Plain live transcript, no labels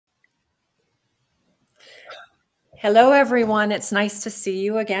Hello, everyone. It's nice to see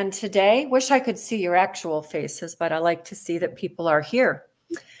you again today. Wish I could see your actual faces, but I like to see that people are here.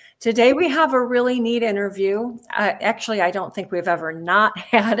 Today, we have a really neat interview. Actually, I don't think we've ever not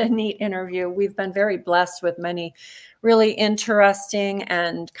had a neat interview. We've been very blessed with many really interesting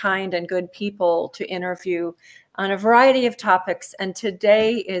and kind and good people to interview on a variety of topics. And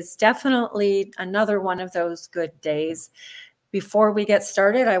today is definitely another one of those good days. Before we get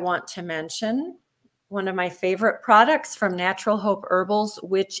started, I want to mention one of my favorite products from Natural Hope Herbals,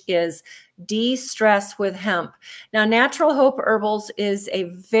 which is D-Stress with Hemp. Now, Natural Hope Herbals is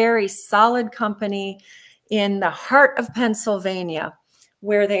a very solid company in the heart of Pennsylvania,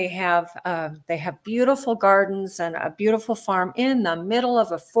 where they have beautiful gardens and a beautiful farm in the middle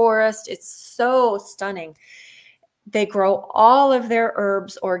of a forest. It's so stunning. They grow all of their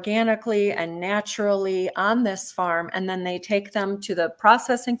herbs organically and naturally on this farm, and then they take them to the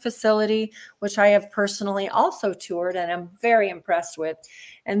processing facility, which I have personally also toured and I'm very impressed with.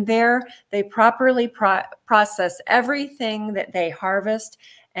 And there they properly process everything that they harvest,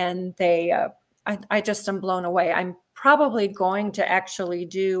 and I just am blown away. I'm probably going to actually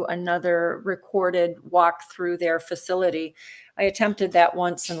do another recorded walk through their facility. I attempted that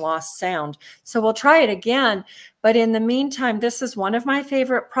once and lost sound. So we'll try it again. But in the meantime, this is one of my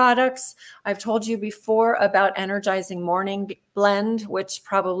favorite products. I've told you before about Energizing Morning Blend, which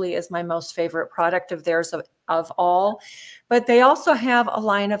probably is my most favorite product of theirs of all. But they also have a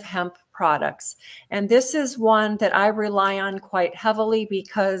line of hemp products. And this is one that I rely on quite heavily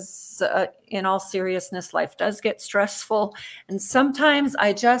because in all seriousness, life does get stressful. And sometimes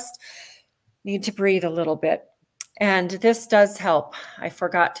I just need to breathe a little bit. And this does help. I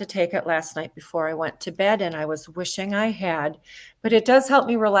forgot to take it last night before I went to bed, and I was wishing I had, but it does help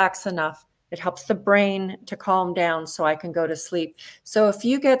me relax enough. It helps the brain to calm down so I can go to sleep. So if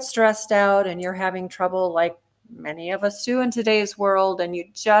you get stressed out and you're having trouble, like many of us do in today's world, and you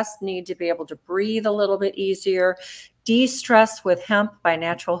just need to be able to breathe a little bit easier, De-Stress with Hemp by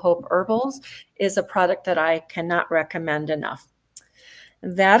Natural Hope Herbals is a product that I cannot recommend enough.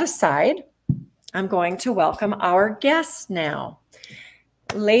 That aside, I'm going to welcome our guests now.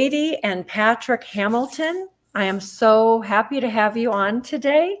 Lady and Patrick Hamilton, I am so happy to have you on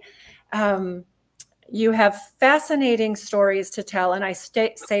today. You have fascinating stories to tell, and I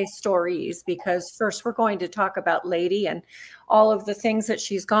say stories because first we're going to talk about Lady and all of the things that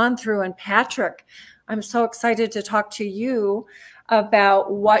she's gone through. And Patrick, I'm so excited to talk to you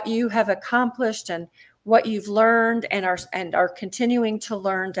about what you have accomplished and what you've learned and are continuing to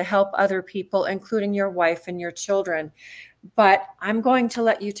learn to help other people, including your wife and your children. But I'm going to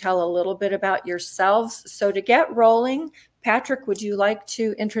let you tell a little bit about yourselves. So to get rolling, Patrick, would you like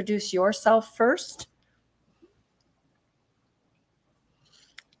to introduce yourself first?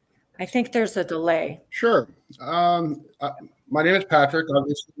 I think there's a delay. Sure. My name is Patrick,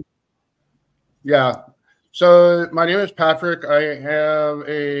 obviously. Yeah. So my name is Patrick. I have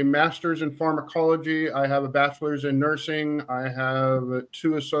a master's in pharmacology. I have a bachelor's in nursing. I have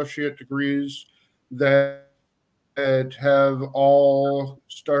 2 associate degrees that have all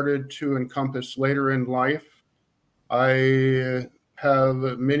started to encompass later in life. I have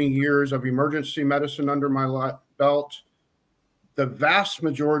many years of emergency medicine under my belt. The vast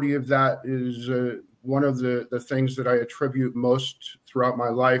majority of that is one of the things that I attribute most throughout my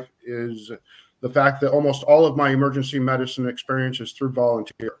life is the fact that almost all of my emergency medicine experience is through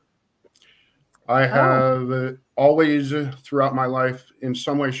volunteer. I have always, throughout my life, in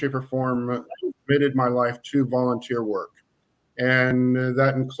some way, shape, or form, committed my life to volunteer work. And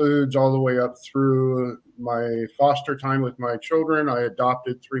that includes all the way up through my foster time with my children. I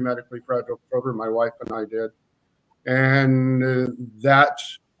adopted 3 medically fragile children, my wife and I did. And that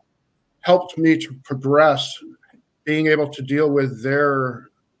helped me to progress, being able to deal with their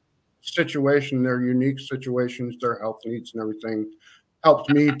situation, their unique situations, their health needs and everything, help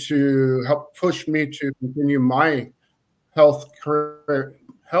push me to continue my healthcare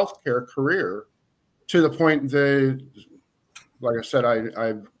career to the point that, like I said,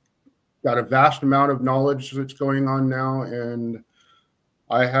 I've got a vast amount of knowledge that's going on now, and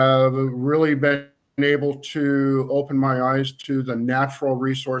I have really been able to open my eyes to the natural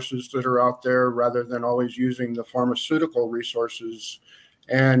resources that are out there rather than always using the pharmaceutical resources.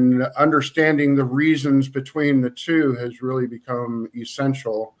 And understanding the reasons between the two has really become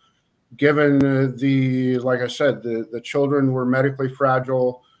essential, given like I said, the children were medically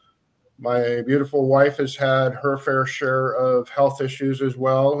fragile. My beautiful wife has had her fair share of health issues as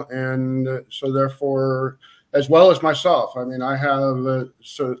well. And so therefore, as well as myself, I mean, I have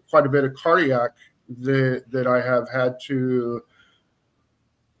quite a bit of cardiac that I have had to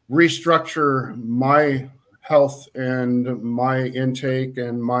restructure my health and my intake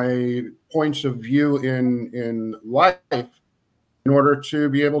and my points of view in life in order to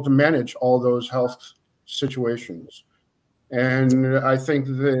be able to manage all those health situations. And I think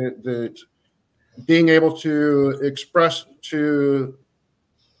that being able to express to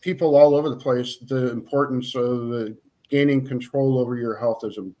people all over the place the importance of gaining control over your health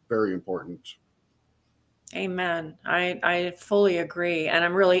is very important. Amen. I fully agree. And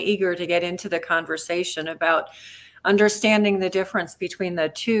I'm really eager to get into the conversation about understanding the difference between the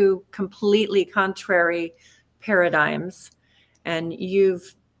two completely contrary paradigms. And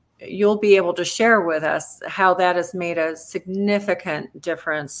you'll be able to share with us how that has made a significant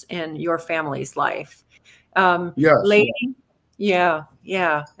difference in your family's life. Yes. Lady, yeah.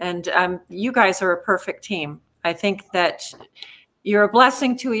 And you guys are a perfect team. I think that you're a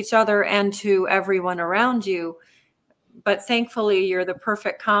blessing to each other and to everyone around you. But thankfully, you're the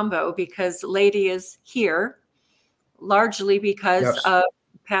perfect combo because Lady is here largely because of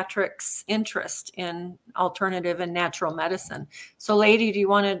Patrick's interest in alternative and natural medicine. So, Lady, do you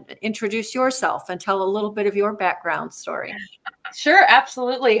want to introduce yourself and tell a little bit of your background story? Sure,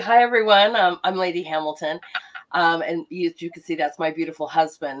 absolutely. Hi, everyone. I'm Lady Hamilton. And you can see that's my beautiful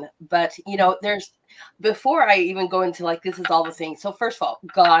husband. But, you know, before I even go into like, this is all the things. So first of all,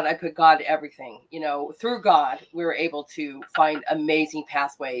 God, I put God to everything, you know, through God, we were able to find amazing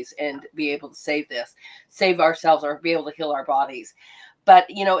pathways and be able to save ourselves or be able to heal our bodies. But,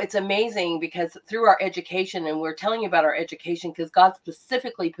 you know, it's amazing because through our education, and we're telling you about our education because God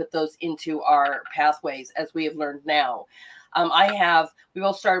specifically put those into our pathways as we have learned now. We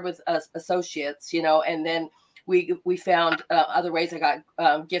both started with associates, you know, and then we found other ways. I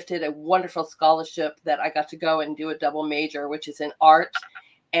got gifted a wonderful scholarship that I got to go and do a double major, which is in art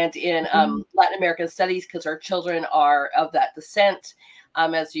and in Latin American studies, because our children are of that descent.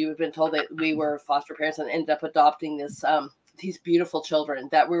 As you've been told, that we were foster parents and ended up adopting these beautiful children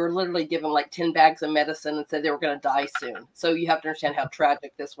that we were literally given like 10 bags of medicine and said they were going to die soon. So you have to understand how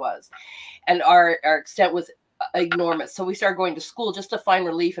tragic this was. And our extent was enormous. So we started going to school just to find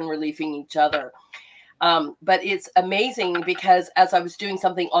relief and relieving each other. But it's amazing because as I was doing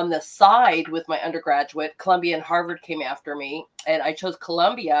something on the side with my undergraduate, Columbia and Harvard came after me. And I chose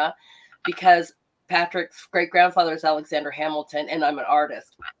Columbia because Patrick's great-grandfather is Alexander Hamilton, and I'm an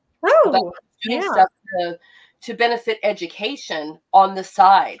artist. Oh, doing stuff to benefit education on the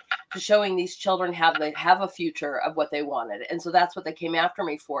side, to showing these children they have a future of what they wanted. And so that's what they came after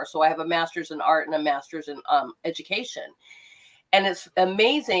me for. So I have a master's in art and a master's in education. And it's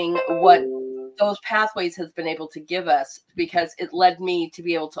amazing what those pathways has been able to give us, because it led me to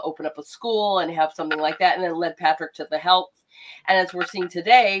be able to open up a school and have something like that. And then led Patrick to the health. And as we're seeing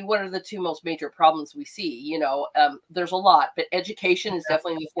today, what are the two most major problems we see? You know, there's a lot, but education is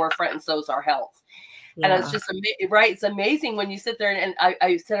definitely in the forefront, and so is our health. Yeah. And it's just right. It's amazing when you sit there and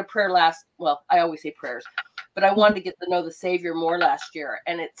I said a prayer I always say prayers, but I wanted to get to know the Savior more last year.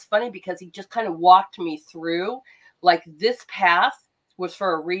 And it's funny because he just kind of walked me through like this path was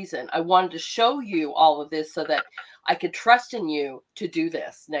for a reason. I wanted to show you all of this so that I could trust in you to do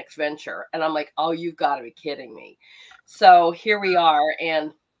this next venture. And I'm like, oh, you've got to be kidding me. So here we are.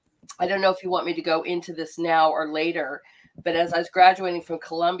 And I don't know if you want me to go into this now or later, but as I was graduating from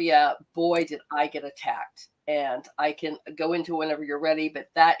Columbia, boy, did I get attacked. And I can go into whenever you're ready, but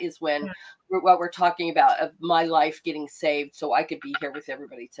that is when what we're talking about of my life getting saved so I could be here with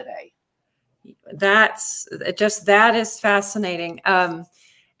everybody today. That is fascinating. And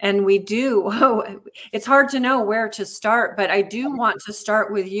it's hard to know where to start, but I do want to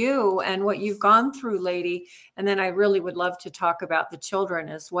start with you and what you've gone through, Lady. And then I really would love to talk about the children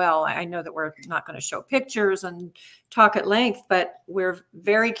as well. I know that we're not going to show pictures and talk at length, but we're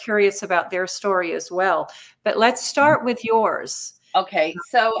very curious about their story as well. But let's start with yours. Okay.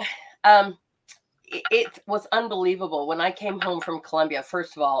 So, it was unbelievable when I came home from Columbia.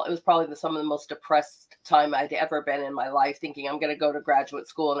 First of all, it was probably some of the most depressed time I'd ever been in my life, thinking I'm going to go to graduate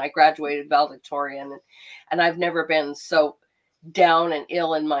school. And I graduated valedictorian, and I've never been so down and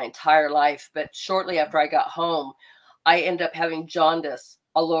ill in my entire life. But shortly after I got home, I ended up having jaundice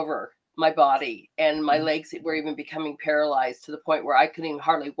all over my body, and my legs were even becoming paralyzed to the point where I couldn't even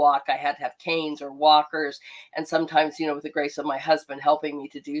hardly walk. I had to have canes or walkers, and sometimes, you know, with the grace of my husband helping me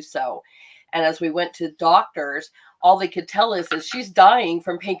to do so. And as we went to doctors, all they could tell us is she's dying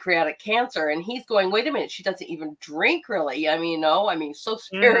from pancreatic cancer. And he's going, wait a minute, she doesn't even drink really. I mean, so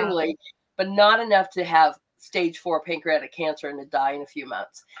sparingly, but not enough to have stage 4 pancreatic cancer and to die in a few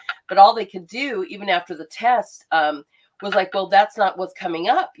months. But all they could do, even after the test, was like, well, that's not what's coming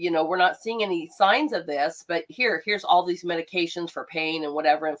up. You know, we're not seeing any signs of this, but here's all these medications for pain and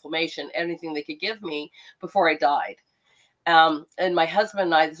whatever inflammation, anything they could give me before I died. And my husband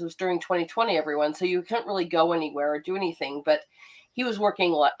and I, this was during 2020, everyone. So you couldn't really go anywhere or do anything, but he was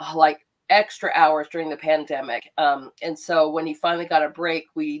working like extra hours during the pandemic. And so when he finally got a break,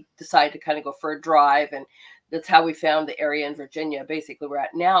 we decided to kind of go for a drive, and that's how we found the area in Virginia, basically we're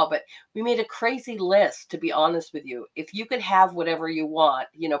at now. But we made a crazy list, to be honest with you. If you could have whatever you want,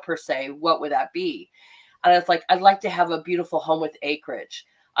 you know, per se, what would that be? And it's like, I'd like to have a beautiful home with acreage.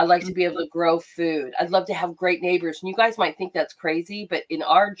 I'd like to be able to grow food. I'd love to have great neighbors. And you guys might think that's crazy, but in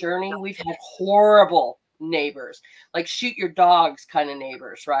our journey, we've had horrible neighbors, like shoot your dogs kind of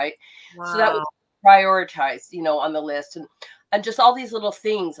neighbors, right? Wow. So that was prioritized, you know, on the list. And just all these little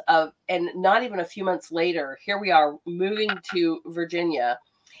things and not even a few months later, here we are moving to Virginia.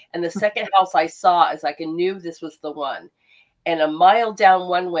 And the second house I saw is like, I knew this was the one. And a mile down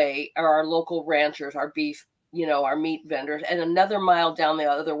one way are our local ranchers, our beef, you know, our meat vendors, and another mile down the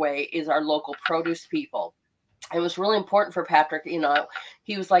other way is our local produce people. It was really important for Patrick. You know,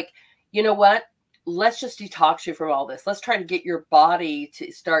 he was like, you know what? Let's just detox you from all this. Let's try to get your body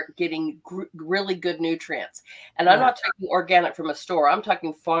to start getting really good nutrients. And I'm not talking organic from a store. I'm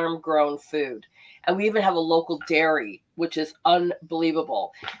talking farm grown food. And we even have a local dairy, which is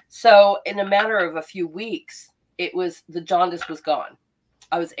unbelievable. So in a matter of a few weeks, the jaundice was gone.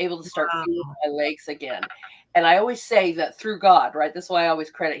 I was able to start feeling my legs again. And I always say that through God, right? That's why I always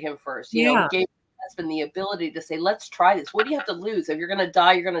credit him first. You know, he gave my husband the ability to say, let's try this. What do you have to lose? If you're going to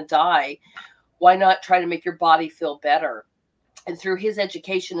die, you're going to die. Why not try to make your body feel better? And through his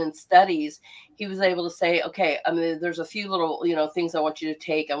education and studies, he was able to say, okay, I mean, there's a few little, you know, things I want you to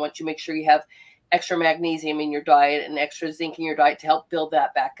take. I want you to make sure you have extra magnesium in your diet and extra zinc in your diet to help build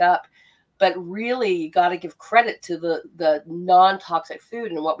that back up. But really, you got to give credit to the non-toxic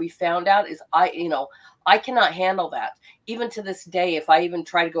food. And what we found out is I cannot handle that. Even to this day, if I even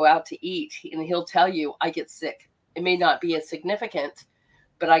try to go out to eat, and he'll tell you, I get sick. It may not be as significant,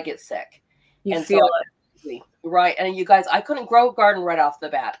 but I get sick. You feel it. Right. And you guys, I couldn't grow a garden right off the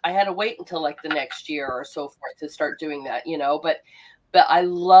bat. I had to wait until like the next year or so forth to start doing that, you know, but I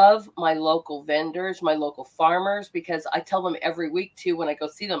love my local vendors, my local farmers, because I tell them every week too, when I go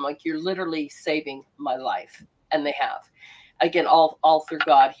see them, like, you're literally saving my life. And they have, again, all through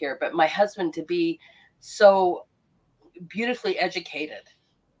God here. But my husband, to be so beautifully educated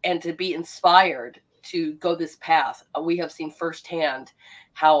and to be inspired to go this path, we have seen firsthand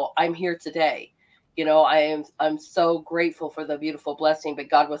how I'm here today. You know, I'm so grateful for the beautiful blessing, but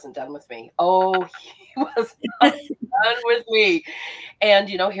God wasn't done with me. Oh, he was not done with me. And,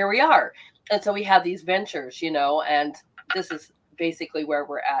 you know, here we are. And so we have these ventures, you know, and this is basically where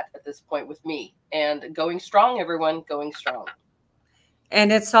we're at this point with me. And going strong, everyone, going strong.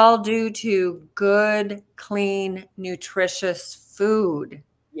 And it's all due to good, clean, nutritious food.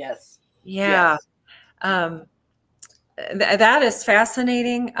 Yes. Yeah. Yes. That is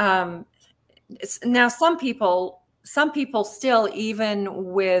fascinating. Now, some people still,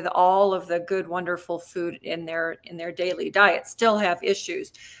 even with all of the good, wonderful food in their daily diet, still have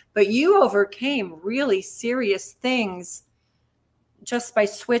issues. But you overcame really serious things just by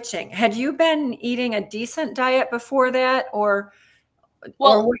switching. Had you been eating a decent diet before that, or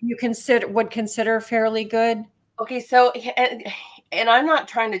what you would consider fairly good? Okay, so and I'm not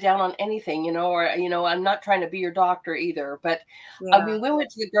trying to down on anything, you know, or, you know, I'm not trying to be your doctor either. But I mean, we went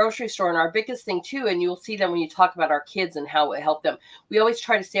to the grocery store, and our biggest thing too, and you'll see them when you talk about our kids and how it helped them. We always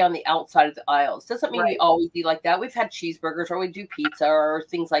try to stay on the outside of the aisles. Doesn't mean we always eat like that. We've had cheeseburgers, or we do pizza or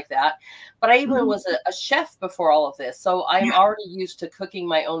things like that. But I even was a chef before all of this. So I'm already used to cooking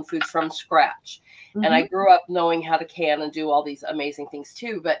my own food from scratch. And I grew up knowing how to can and do all these amazing things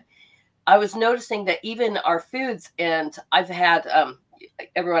too. But I was noticing that even our foods, and I've had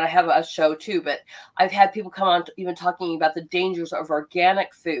everyone, I have a show too, but I've had people come on even talking about the dangers of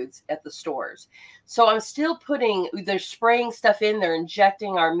organic foods at the stores. So I'm still they're spraying stuff in, they're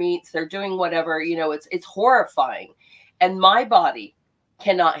injecting our meats, they're doing whatever, you know, it's horrifying. And my body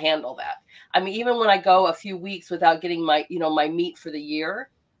cannot handle that. I mean, even when I go a few weeks without getting my meat for the year,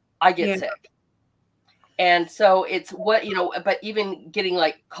 I get sick. And so it's what, you know, but even getting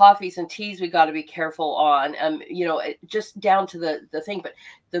like coffees and teas, we got to be careful on, you know, just down to the thing. But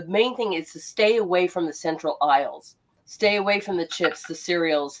the main thing is to stay away from the central aisles. Stay away from the chips, the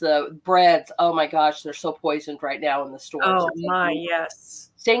cereals, the breads. Oh my gosh, they're so poisoned right now in the stores. Oh my,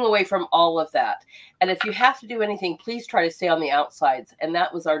 yes. Staying away from all of that. And if you have to do anything, please try to stay on the outsides. And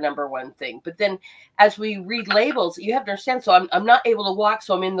that was our number one thing. But then as we read labels, you have to understand. So I'm not able to walk.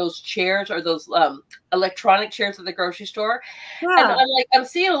 So I'm in those chairs, or those electronic chairs at the grocery store. Yeah. And I'm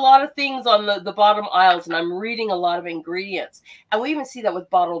seeing a lot of things on the bottom aisles, and I'm reading a lot of ingredients. And we even see that with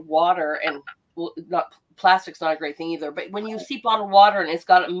bottled water, and plastic's not a great thing either. But when you see bottled water and it's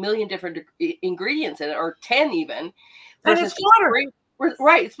got a million different ingredients in it, or 10 even. But it's water.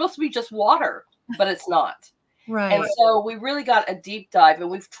 Right. It's supposed to be just water, but it's not. Right. And so we really got a deep dive, and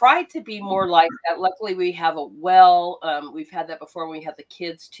we've tried to be more like that. Luckily, we have a well. We've had that before when we had the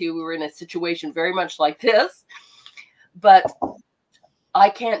kids too. We were in a situation very much like this, but I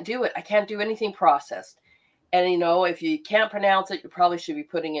can't do it. I can't do anything processed. And, you know, if you can't pronounce it, you probably should be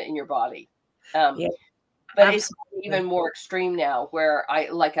putting it in your body. Yeah. But absolutely. It's even more extreme now, where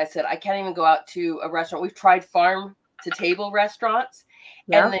like I said, I can't even go out to a restaurant. We've tried farm to table restaurants,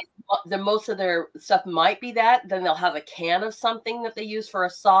 and the most of their stuff might be that. Then they'll have a can of something that they use for a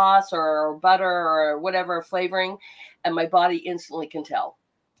sauce or butter or whatever flavoring, and my body instantly can tell.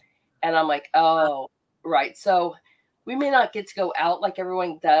 And I'm like, oh, right. So we may not get to go out like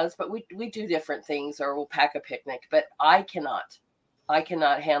everyone does, but we do different things, or we'll pack a picnic. But I cannot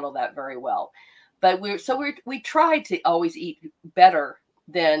handle that very well. But we try to always eat better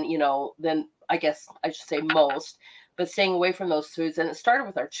than I guess I should say most. But staying away from those foods. And it started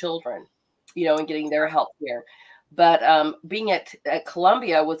with our children, and getting their health care. But being at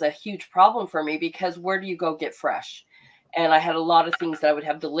Columbia was a huge problem for me, because where do you go get fresh? And I had a lot of things that I would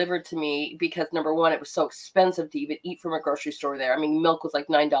have delivered to me, because number one, it was so expensive to even eat from a grocery store there. I mean, milk was like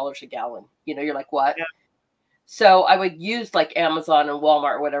 $9 a gallon. You're like, what? Yeah. So I would use like Amazon and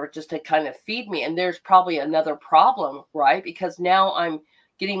Walmart or whatever just to kind of feed me. And there's probably another problem, right? Because now I'm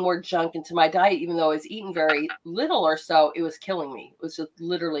getting more junk into my diet, even though I was eating very little or so. It was killing me. It was just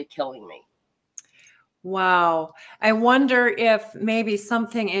literally killing me. Wow. I wonder if maybe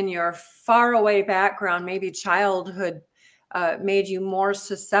something in your faraway background, maybe childhood, made you more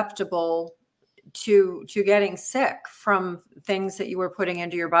susceptible to getting sick from things that you were putting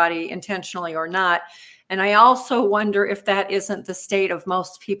into your body, intentionally or not. And I also wonder if that isn't the state of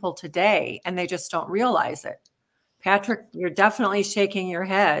most people today, and they just don't realize it. Patrick, you're definitely shaking your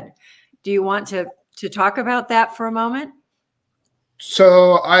head. Do you want to talk about that for a moment?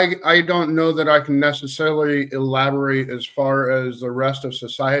 So I don't know that I can necessarily elaborate as far as the rest of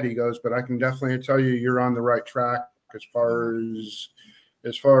society goes, but I can definitely tell you you're on the right track as far as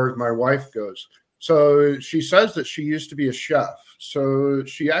my wife goes. So she says that she used to be a chef. So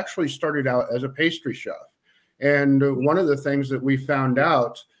she actually started out as a pastry chef. And one of the things that we found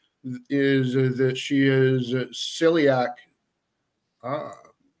out is that she is celiac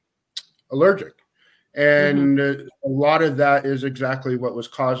allergic. And a lot of that is exactly what was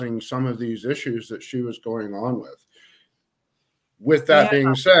causing some of these issues that she was going on with. With that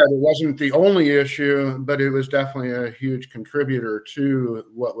being said, it wasn't the only issue, but it was definitely a huge contributor to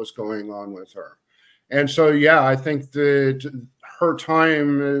what was going on with her. And so, yeah, I think that her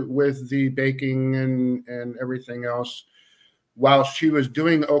time with the baking and everything else, while she was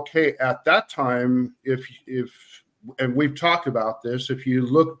doing okay at that time, and we've talked about this, if you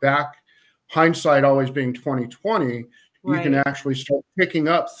look back, hindsight always being 20/20, you can actually start picking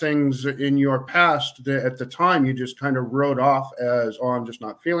up things in your past that at the time you just kind of wrote off as, oh, I'm just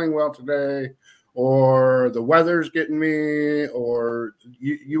not feeling well today, or the weather's getting me, or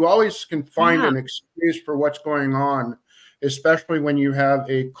you always can find an excuse for what's going on, especially when you have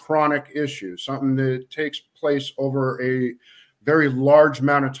a chronic issue, something that takes place over a very large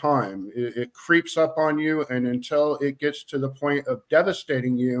amount of time. It creeps up on you, and until it gets to the point of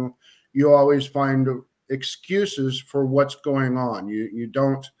devastating you, you always find excuses for what's going on.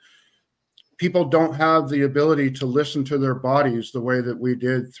 People don't have the ability to listen to their bodies the way that we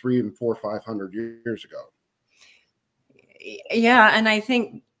did 300 and 400, 500 years ago. Yeah. And I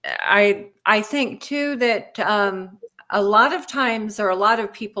think too, that a lot of times, or a lot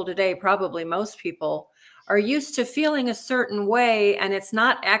of people today, probably most people, are used to feeling a certain way, and it's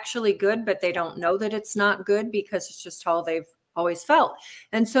not actually good, but they don't know that it's not good because it's just how they've always felt.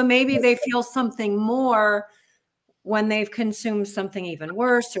 And so maybe they feel something more when they've consumed something even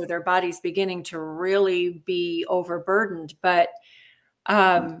worse, or their body's beginning to really be overburdened. But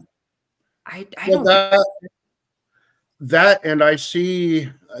I don't that, and I see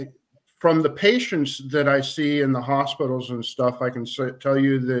from the patients that I see in the hospitals and stuff, I can tell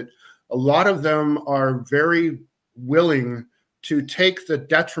you that a lot of them are very willing to take the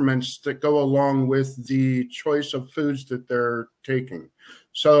detriments that go along with the choice of foods that they're taking.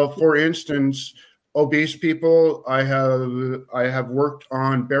 So, for instance, obese people, I have worked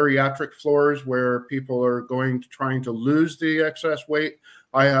on bariatric floors where people are trying to lose the excess weight.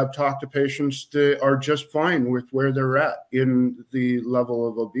 I have talked to patients that are just fine with where they're at in the level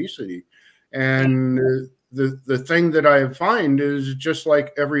of obesity. And the thing that I find is, just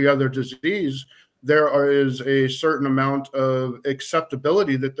like every other disease, there is a certain amount of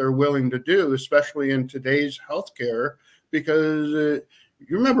acceptability that they're willing to do, especially in today's healthcare, because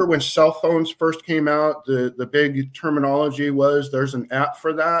you remember when cell phones first came out, the big terminology was there's an app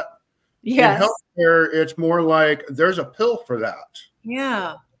for that. Yes. In healthcare, it's more like there's a pill for that.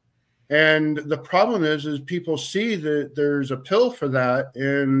 Yeah. And the problem is people see that there's a pill for that.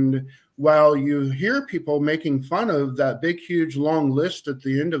 And while you hear people making fun of that big, huge, long list at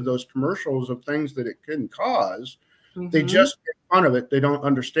the end of those commercials of things that it can cause, they just make fun of it. They don't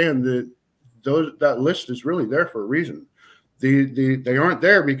understand that that list is really there for a reason. They aren't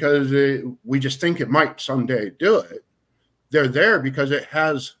there because we just think it might someday do it. They're there because it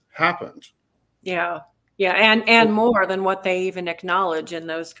has happened. Yeah. Yeah. And more than what they even acknowledge in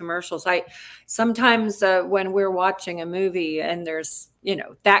those commercials. Sometimes when we're watching a movie and there's,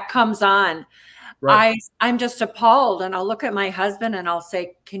 that comes on, right, I'm just appalled, and I'll look at my husband and I'll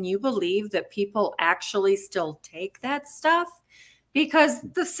say, can you believe that people actually still take that stuff? Because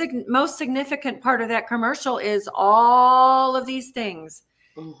the most significant part of that commercial is all of these things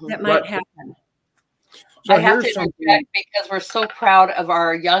that might happen. So I have to interject because we're so proud of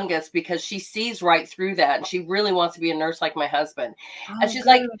our youngest, because she sees right through that, and she really wants to be a nurse like my husband. And she's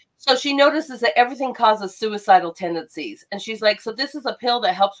like, so she notices that everything causes suicidal tendencies. And she's like, so this is a pill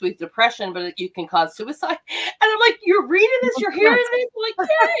that helps with depression, but you can cause suicide. And I'm like, you're reading this, you're hearing this, I'm like,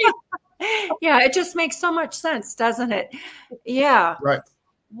 yay. Yeah, it just makes so much sense, doesn't it? Yeah. Right.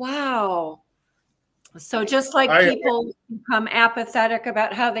 Wow. So just like people become apathetic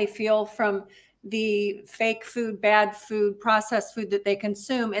about how they feel from the fake food, bad food, processed food that they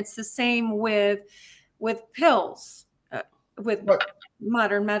consume, it's the same with pills, with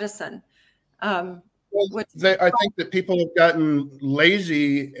modern medicine. I think that people have gotten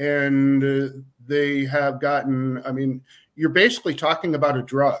lazy, and they have gotten, I mean, you're basically talking about a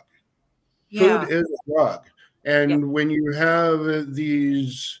drug. Yeah. Food is a drug. And when you have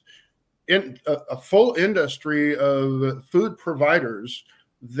these a full industry of food providers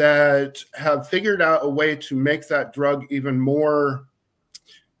that have figured out a way to make that drug even more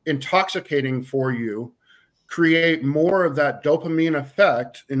intoxicating for you, create more of that dopamine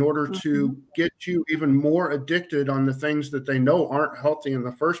effect in order to get you even more addicted on the things that they know aren't healthy in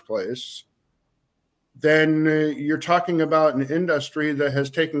the first place, then you're talking about an industry that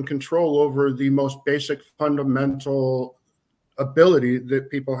has taken control over the most basic fundamental ability that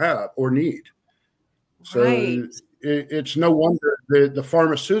people have or need. So it's no wonder that the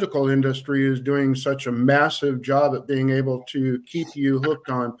pharmaceutical industry is doing such a massive job at being able to keep you hooked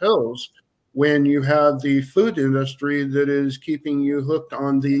on pills, when you have the food industry that is keeping you hooked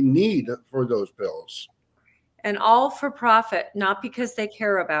on the need for those pills. And all for profit, not because they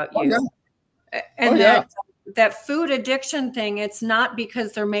care about you. Yeah. And that food addiction thing, it's not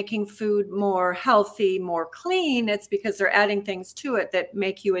because they're making food more healthy, more clean. It's because they're adding things to it that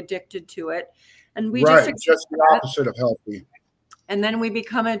make you addicted to it. And we just the opposite of healthy. And then we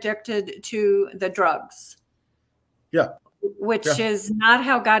become addicted to the drugs. Yeah. Which is not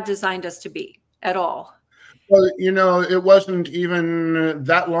how God designed us to be at all. Well, it wasn't even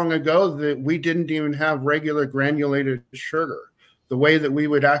that long ago that we didn't even have regular granulated sugar. The way that we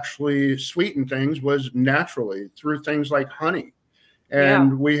would actually sweeten things was naturally through things like honey.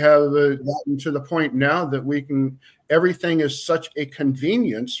 And we have gotten to the point now that everything is such a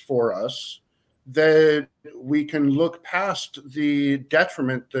convenience for us that we can look past the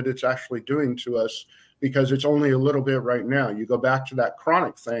detriment that it's actually doing to us, because it's only a little bit right now. You go back to that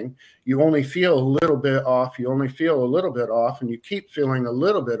chronic thing, you only feel a little bit off, and you keep feeling a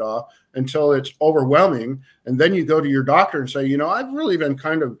little bit off until it's overwhelming. And then you go to your doctor and say, I've really been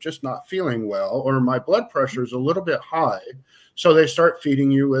kind of just not feeling well, or my blood pressure is a little bit high. So they start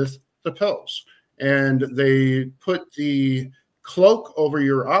feeding you with the pills, and they put the cloak over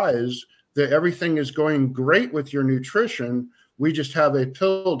your eyes that everything is going great with your nutrition. We just have a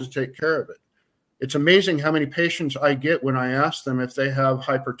pill to take care of it. It's amazing how many patients I get when I ask them if they have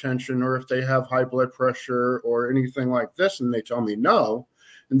hypertension or if they have high blood pressure or anything like this, and they tell me no.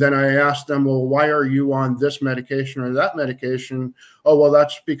 And then I ask them, well, why are you on this medication or that medication? Oh, well,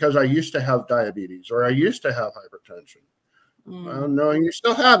 that's because I used to have diabetes, or I used to have hypertension. Well, no, you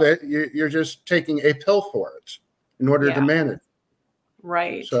still have it. You're just taking a pill for it in order to manage.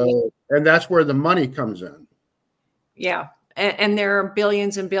 Right. So, and that's where the money comes in. Yeah. And there are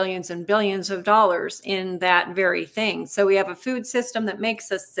billions and billions and billions of dollars in that very thing. So we have a food system that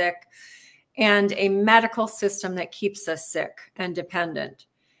makes us sick and a medical system that keeps us sick and dependent.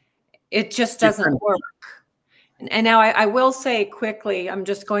 It just doesn't work. And now I will say quickly, I'm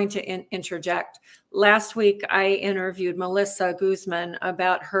just going to interject. Last week, I interviewed Melissa Guzman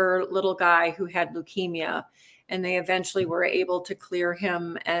about her little guy who had leukemia, and they eventually were able to clear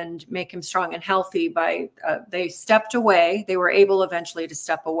him and make him strong and healthy by, they stepped away. They were able eventually to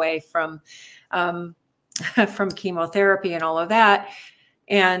step away from chemotherapy and all of that,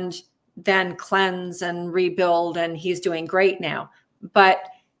 and then cleanse and rebuild, and he's doing great now. But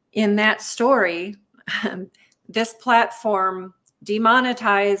in that story, this platform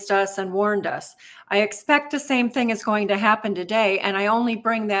demonetized us and warned us. I expect the same thing is going to happen today. And I only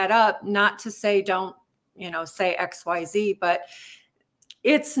bring that up not to say don't, say XYZ, but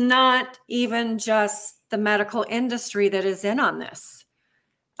it's not even just the medical industry that is in on this.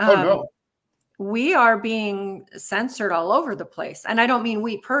 Oh, no. We are being censored all over the place. And I don't mean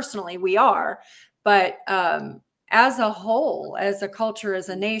we personally, we are, but as a whole, as a culture, as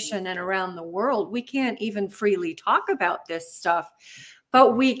a nation, and around the world, we can't even freely talk about this stuff,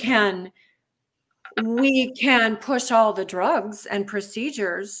 but we can push all the drugs and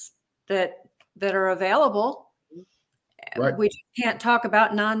procedures that are available. Right. We can't talk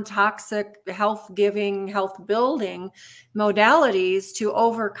about non-toxic, health-giving, health-building modalities to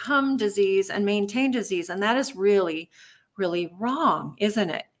overcome disease and maintain disease. And that is really, really wrong, isn't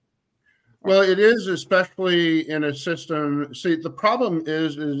it? Well, it is, especially in a system. See, the problem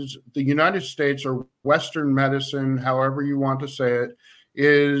is the United States, or Western medicine, however you want to say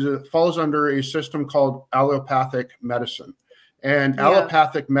it, falls under a system called allopathic medicine. And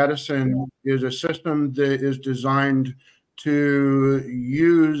allopathic medicine is a system that is designed to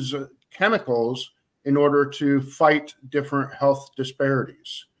use chemicals in order to fight different health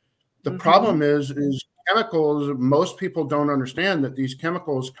disparities. The problem is chemicals, most people don't understand that these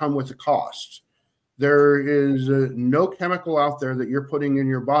chemicals come with a cost. There is no chemical out there that you're putting in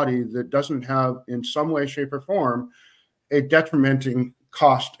your body that doesn't have, in some way, shape, or form, a detrimenting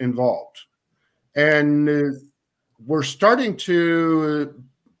cost involved. And we're starting to,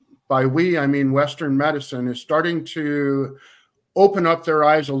 by we, I mean Western medicine, is starting to open up their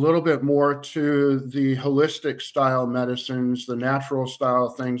eyes a little bit more to the holistic style medicines, the natural style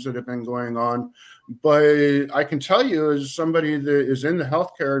things that have been going on. But I can tell you, as somebody that is in the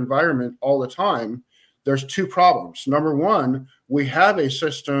healthcare environment all the time, there's two problems. Number one, we have a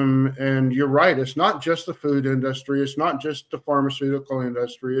system, and you're right, it's not just the food industry, it's not just the pharmaceutical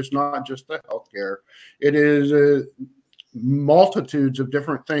industry, it's not just the healthcare. It is multitudes of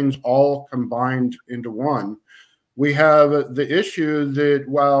different things all combined into one. We have the issue that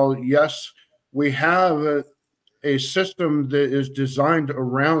while, yes, we have a system that is designed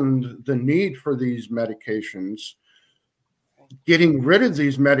around the need for these medications, getting rid of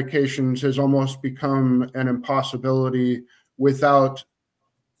these medications has almost become an impossibility without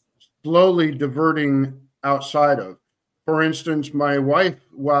slowly diverting outside of. For instance, my wife,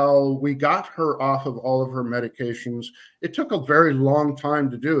 while we got her off of all of her medications, it took a very long time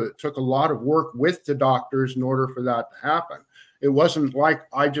to do it. It took a lot of work with the doctors in order for that to happen. It wasn't like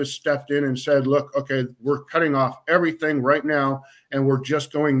I just stepped in and said, look, okay, we're cutting off everything right now, and we're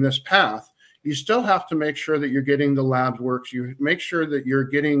just going this path. You still have to make sure that you're getting the lab works. You make sure that you're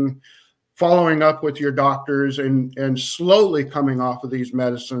following up with your doctors and slowly coming off of these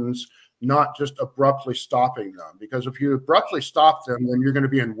medicines, not just abruptly stopping them. Because if you abruptly stop them, then you're going to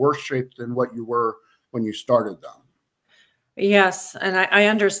be in worse shape than what you were when you started them. Yes, and I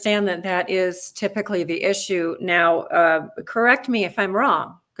understand that that is typically the issue. Now, correct me if I'm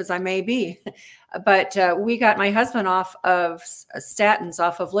wrong, because I may be, but we got my husband off of statins,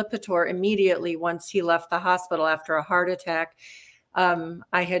 off of Lipitor immediately once he left the hospital after a heart attack.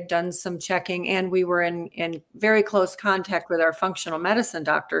 I had done some checking, and we were in very close contact with our functional medicine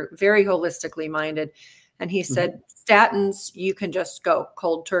doctor, very holistically minded. And he said, statins, you can just go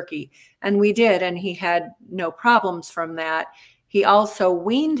cold turkey. And we did. And he had no problems from that. He also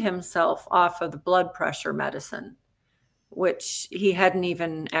weaned himself off of the blood pressure medicine, which he hadn't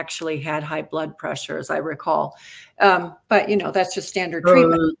even actually had high blood pressure, as I recall. But, that's just standard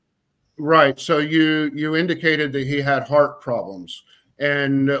treatment. Right. So you indicated that he had heart problems.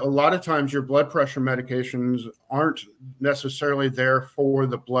 And a lot of times your blood pressure medications aren't necessarily there for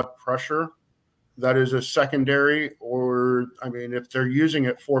the blood pressure. That is a secondary, or pressure, I mean, if they're using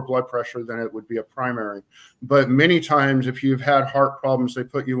it for blood pressure, then it would be a primary. But many times, if you've had heart problems, they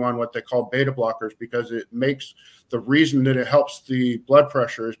put you on what they call beta blockers, because it makes, the reason that it helps the blood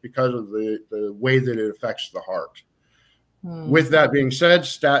pressure is because of the way that it affects the heart. With that being said,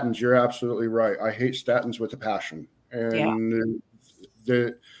 statins, you're absolutely right. I hate statins with a passion. And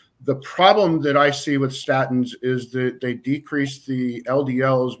the problem that I see with statins is that they decrease the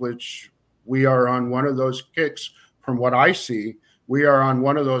LDLs, which we are on one of those kicks. From what I see, we are on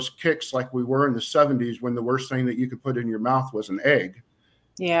one of those kicks like we were in the 70s, when the worst thing that you could put in your mouth was an egg.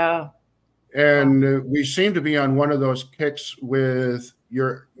 Yeah. And we seem to be on one of those kicks with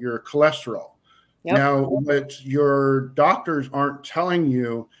your cholesterol. Yep. Now, what your doctors aren't telling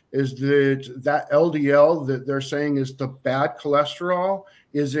you is that LDL that they're saying is the bad cholesterol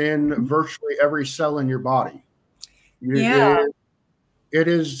is in virtually every cell in your body. Yeah. It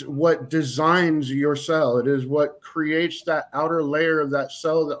is what designs your cell. It is what creates that outer layer of that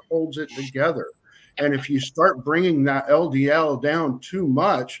cell that holds it together. And if you start bringing that LDL down too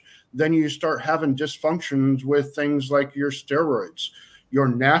much, then you start having dysfunctions with things like your steroids, your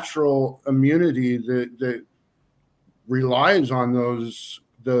natural immunity that relies on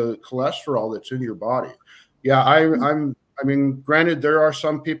the cholesterol that's in your body. Yeah, I mean, granted, there are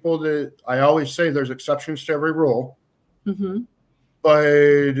some people that, I always say there's exceptions to every rule,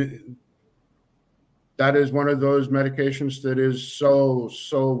 but that is one of those medications that is so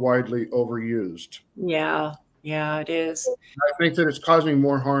widely overused. Yeah, it is. I think that it's causing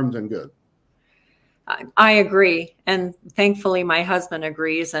more harm than good. I agree, and thankfully my husband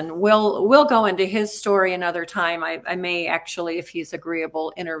agrees, and we'll go into his story another time. I may actually, if he's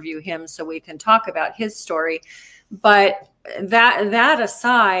agreeable, interview him so we can talk about his story. But that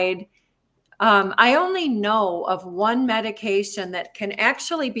aside, I only know of one medication that can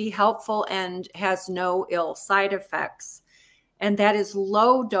actually be helpful and has no ill side effects, and that is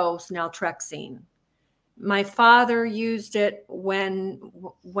low dose naltrexone. My father used it when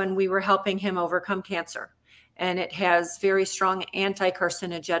we were helping him overcome cancer, and it has very strong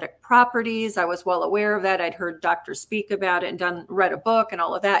anti-carcinogenic properties. I was well aware of that. I'd heard doctors speak about it and read a book and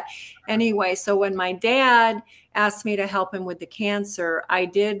all of that. Anyway, so when my dad asked me to help him with the cancer, I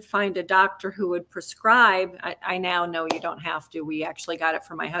did find a doctor who would prescribe. I now know you don't have to. We actually got it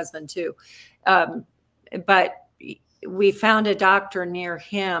for my husband too. But we found a doctor near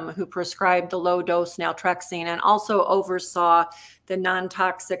him who prescribed the low dose naltrexone and also oversaw the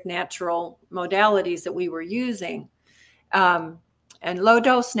non-toxic natural modalities that we were using. And low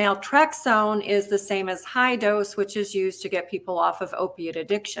dose naltrexone is the same as high dose, which is used to get people off of opiate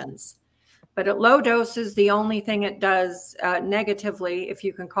addictions. But at low doses, the only thing it does negatively, if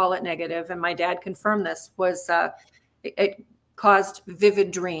you can call it negative, and my dad confirmed this, was it caused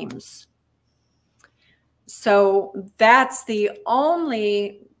vivid dreams. So that's the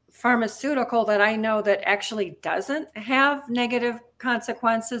only pharmaceutical that I know that actually doesn't have negative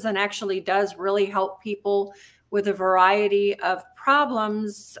consequences and actually does really help people with a variety of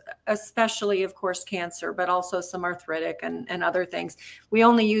problems, especially, of course, cancer, but also some arthritic and other things. We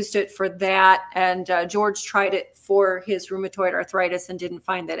only used it for that. And George tried it for his rheumatoid arthritis and didn't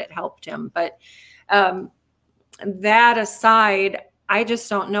find that it helped him. But that aside, I just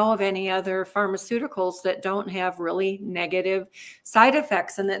don't know of any other pharmaceuticals that don't have really negative side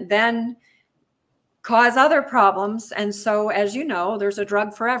effects and that then cause other problems. And so, as you know, there's a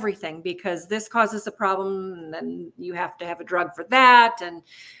drug for everything, because this causes a problem and then you have to have a drug for that. And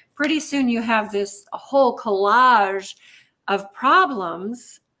pretty soon you have this whole collage of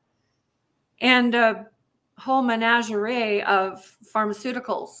problems and a whole menagerie of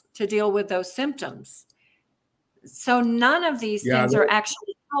pharmaceuticals to deal with those symptoms. So none of these things are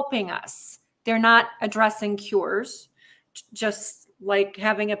actually helping us. They're not addressing cures, just like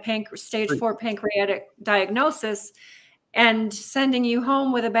having a stage 4 pancreatic diagnosis and sending you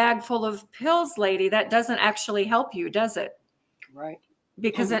home with a bag full of pills, lady. That doesn't actually help you, does it? Right.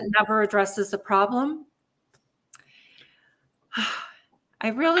 Because it never addresses the problem. I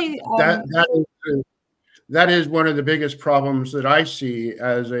really... That is one of the biggest problems that I see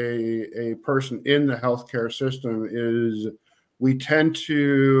as a person in the healthcare system is we tend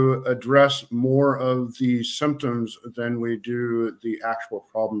to address more of the symptoms than we do the actual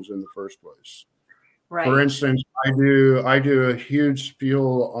problems in the first place. Right. For instance, I do a huge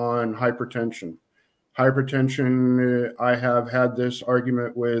spiel on hypertension. Hypertension, I have had this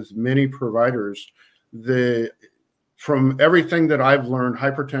argument with many providers that from everything that I've learned,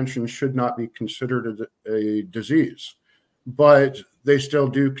 hypertension should not be considered a disease, but they still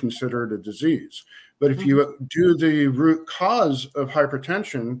do consider it a disease. But if you do the root cause of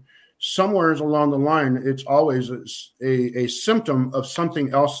hypertension, somewhere along the line, it's always a symptom of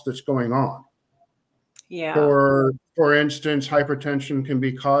something else that's going on. Yeah. For instance, hypertension can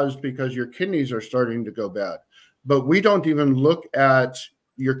be caused because your kidneys are starting to go bad. But we don't even look at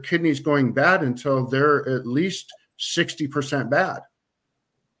your kidneys going bad until they're at least 60% bad.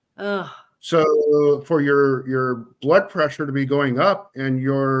 Ugh. So for your blood pressure to be going up and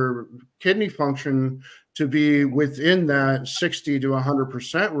your kidney function to be within that 60 to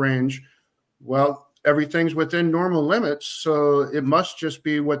 100% range, well, everything's within normal limits. So it must just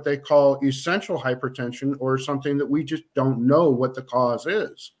be what they call essential hypertension, or something that we just don't know what the cause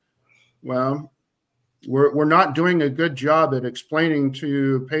is. Well, we're not doing a good job at explaining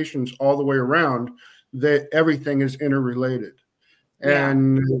to patients all the way around that everything is interrelated.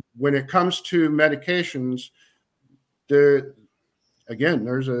 And when it comes to medications,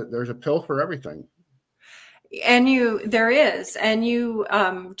 there's a pill for everything. And there is, and you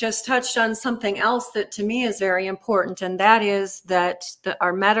just touched on something else that to me is very important, and that is that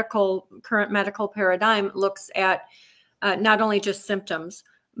our current medical paradigm looks at not only just symptoms,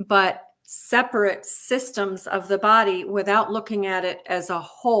 but separate systems of the body without looking at it as a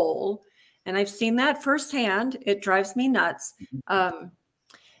whole. And I've seen that firsthand. It drives me nuts.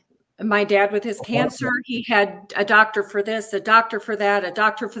 My dad with his cancer, he had a doctor for this, a doctor for that, a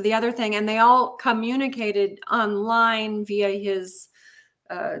doctor for the other thing, and they all communicated online via his,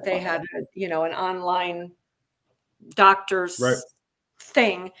 they had, an online doctor's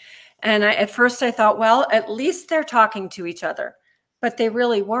thing. And at first I thought, well, at least they're talking to each other, but they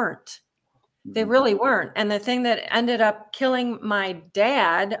really weren't. They really weren't. And the thing that ended up killing my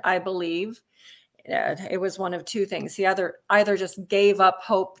dad, I believe, it was one of two things. He either just gave up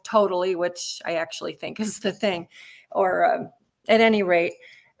hope totally, which I actually think is the thing, or at any rate,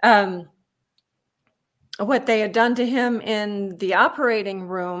 what they had done to him in the operating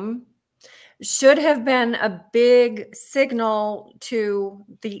room should have been a big signal to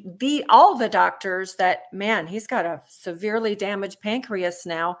all the doctors that, man, he's got a severely damaged pancreas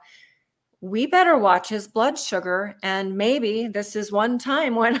now. We better watch his blood sugar. And maybe this is one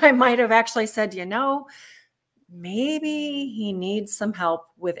time when I might have actually said, maybe he needs some help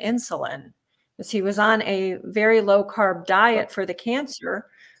with insulin, because he was on a very low carb diet for the cancer.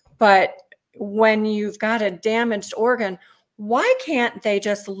 But when you've got a damaged organ, why can't they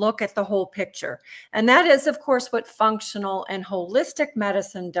just look at the whole picture? And that is, of course, what functional and holistic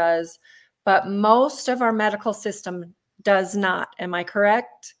medicine does. But most of our medical system does not. Am I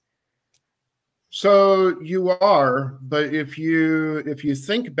correct? So you are, but if you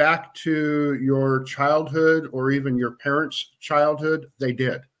think back to your childhood or even your parents' childhood, they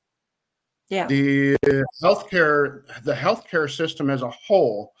did. Yeah. The healthcare system as a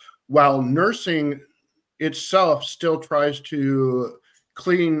whole, while nursing itself still tries to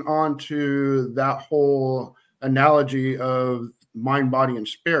cling on to that whole analogy of mind, body, and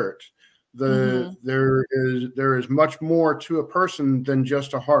spirit. There is much more to a person than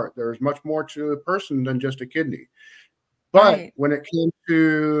just a heart. There is much more to a person than just a kidney. But when it came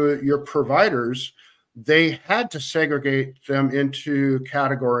to your providers, they had to segregate them into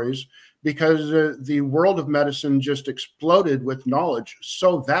categories, because the world of medicine just exploded with knowledge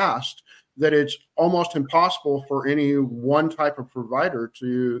so vast that it's almost impossible for any one type of provider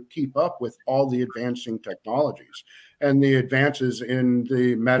to keep up with all the advancing technologies and the advances in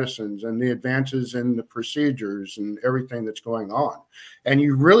the medicines and the advances in the procedures and everything that's going on. And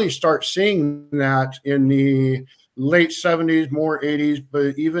you really start seeing that in the late 70s, more 80s,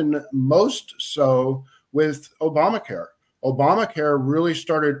 but even most so with Obamacare. Obamacare really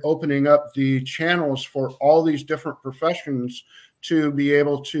started opening up the channels for all these different professions to be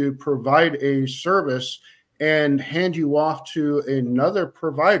able to provide a service and hand you off to another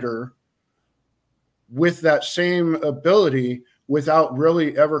provider with that same ability without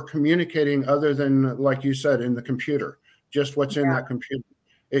really ever communicating, other than, like you said, in the computer, just what's in that computer.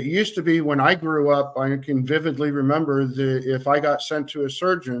 It used to be, when I grew up, I can vividly remember that if I got sent to a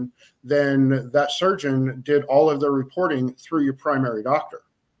surgeon, then that surgeon did all of the reporting through your primary doctor.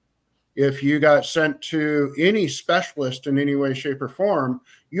 If you got sent to any specialist in any way, shape, or form,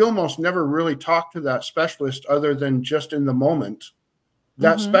 you almost never really talked to that specialist other than just in the moment.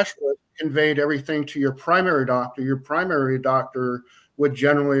 That specialist conveyed everything to your primary doctor. Your primary doctor would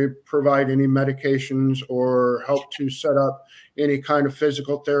generally provide any medications or help to set up any kind of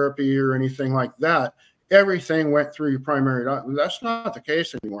physical therapy or anything like that. Everything went through your primary doctor. That's not the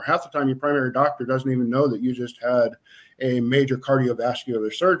case anymore. Half the time, your primary doctor doesn't even know that you just had a major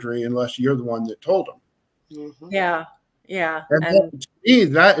cardiovascular surgery unless you're the one that told them. Yeah. Yeah. And to me,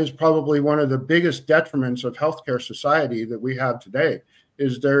 that is probably one of the biggest detriments of healthcare society that we have today,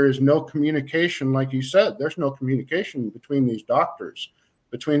 is there is no communication. Like you said, there's no communication between these doctors,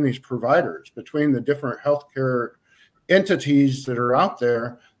 between these providers, between the different healthcare entities that are out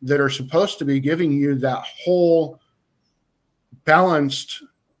there that are supposed to be giving you that whole balanced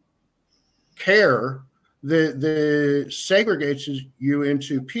care that segregates you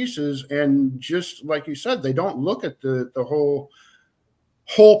into pieces. And just like you said, they don't look at the whole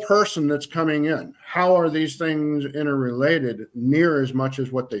person that's coming in. How are these things interrelated near as much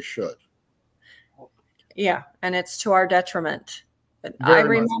as what they should? Yeah, and it's to our detriment. Very I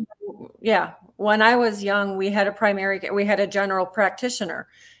remember, yeah, when I was young, we had a general practitioner,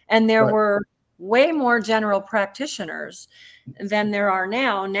 and there were way more general practitioners than there are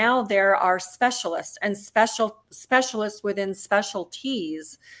now. Now there are specialists and specialists within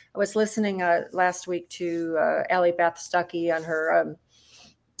specialties. I was listening last week to Allie Beth Stuckey on her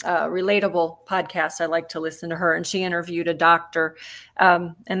Relatable podcast. I like to listen to her, and she interviewed a doctor,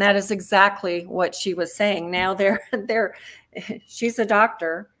 and that is exactly what she was saying. Now she's a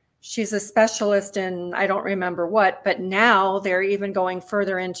doctor. She's a specialist in, I don't remember what, but now they're even going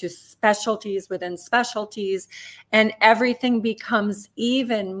further into specialties within specialties, and everything becomes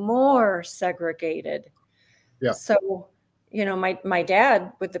even more segregated. Yeah. So, you know, my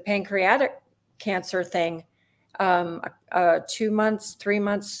dad with the pancreatic cancer thing, 2 months, 3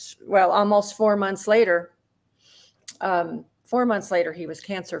 months, well, almost 4 months later, 4 months later, he was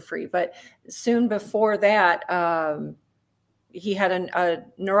cancer-free. But soon before that, he had a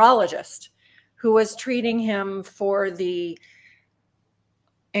neurologist who was treating him for the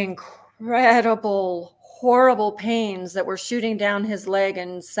incredible, horrible pains that were shooting down his leg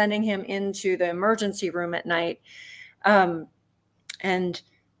and sending him into the emergency room at night. And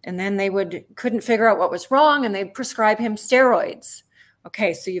then they couldn't figure out what was wrong, and they'd prescribe him steroids.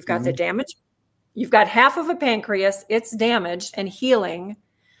 Okay, so you've got the damage. You've got half of a pancreas. It's damaged and healing.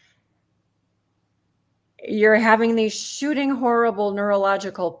 You're having these shooting, horrible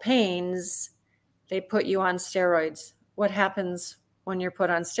neurological pains. They put you on steroids. What happens when you're put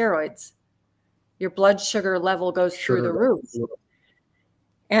on steroids? Your blood sugar level goes through the roof.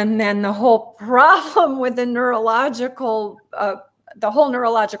 And then the whole problem with the whole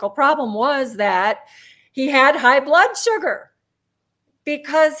neurological problem was that he had high blood sugar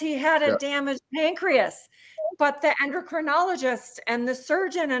because he had a damaged pancreas. But the endocrinologist and the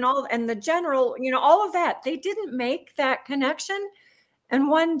surgeon and the general, you know, all of that, they didn't make that connection. And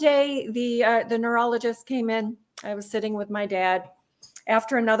one day the neurologist came in. I was sitting with my dad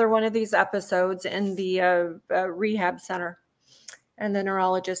after another one of these episodes in the rehab center. And the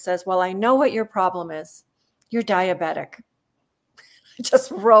neurologist says, "Well, I know what your problem is. You're diabetic." I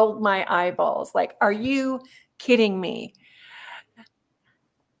just rolled my eyeballs. Like, are you kidding me?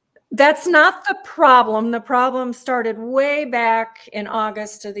 That's not the problem. The problem started way back in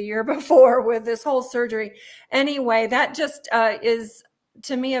August of the year before with this whole surgery. Anyway, that just is,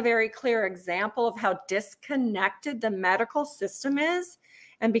 to me, a very clear example of how disconnected the medical system is.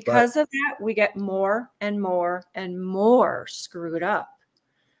 And because of that, we get more and more and more screwed up.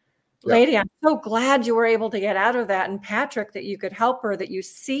 Yeah. Lady, I'm so glad you were able to get out of that. And Patrick, that you could help her, that you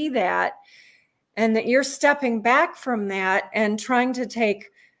see that, and that you're stepping back from that and trying to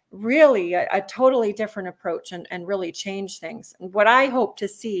take really a totally different approach and really change things. And what I hope to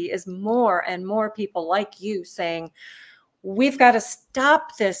see is more and more people like you saying, we've got to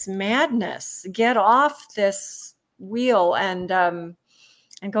stop this madness, get off this wheel, and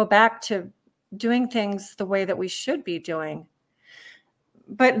go back to doing things the way that we should be doing.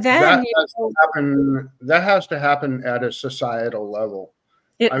 But then that has to happen at a societal level.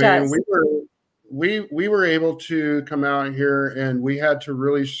 It does. We were able to come out here, and we had to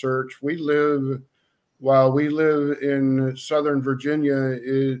really search. While we live in Southern Virginia,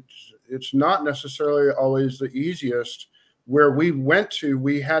 it's not necessarily always the easiest. Where we went to,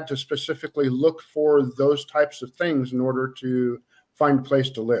 we had to specifically look for those types of things in order to find a place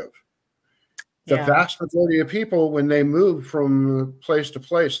to live. The vast majority of people, when they move from place to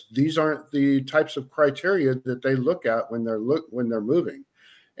place, these aren't the types of criteria that they look at when they're moving.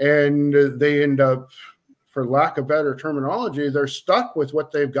 And they end up, for lack of better terminology, they're stuck with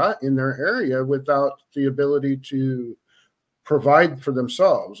what they've got in their area without the ability to provide for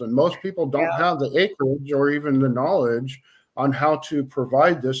themselves. And most people don't have the acreage or even the knowledge on how to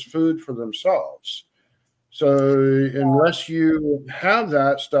provide this food for themselves. So unless you have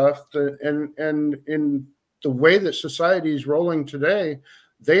that stuff, and in the way that society is rolling today,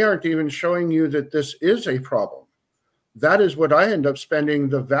 they aren't even showing you that this is a problem. that is what I end up spending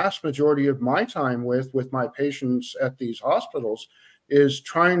the vast majority of my time with my patients at these hospitals, is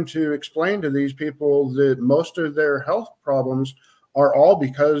trying to explain to these people that most of their health problems are all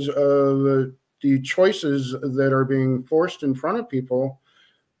because of the choices that are being forced in front of people,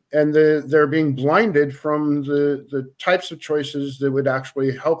 and they're being blinded from the types of choices that would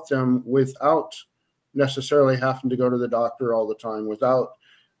actually help them without necessarily having to go to the doctor all the time, without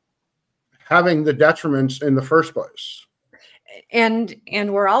having the detriments in the first place. And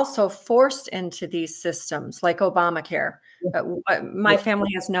we're also forced into these systems like Obamacare. My family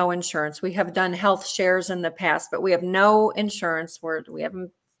has no insurance. We have done health shares in the past, but we have no insurance.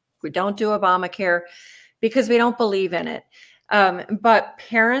 We don't do Obamacare because we don't believe in it. But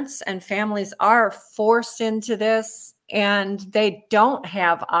parents and families are forced into this, and they don't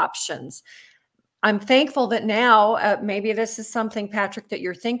have options. I'm thankful that now, maybe this is something, Patrick, that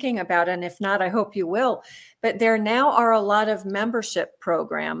you're thinking about, and if not, I hope you will, but there now are a lot of membership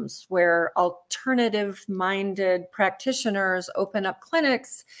programs where alternative-minded practitioners open up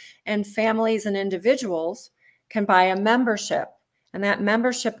clinics, and families and individuals can buy a membership, and that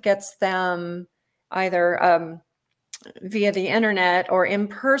membership gets them either via the internet or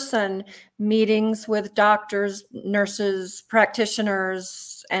in-person meetings with doctors, nurses,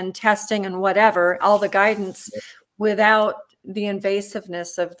 practitioners, and testing and whatever, all the guidance, without the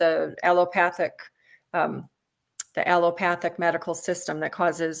invasiveness of the allopathic medical system that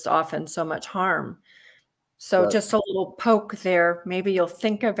causes often so much harm. So Right. just a little poke there. Maybe you'll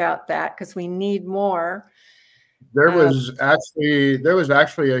think about that, because we need more. There was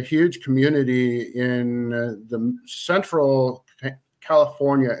actually a huge community in the central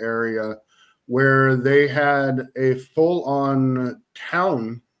California area where they had a full-on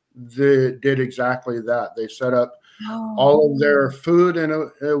town that did exactly that. They set up all of their food in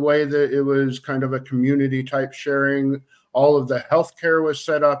a way that it was kind of a community type sharing. All of the healthcare was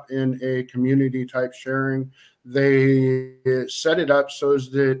set up in a community type sharing. They set it up so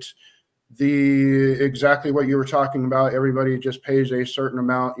that exactly what you were talking about, everybody just pays a certain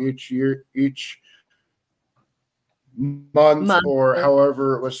amount each month or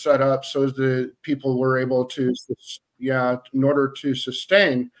however it was set up, so that people were able to, in order to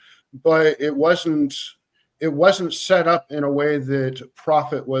sustain. But it wasn't set up in a way that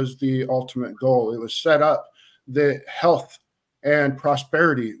profit was the ultimate goal. It was set up that health and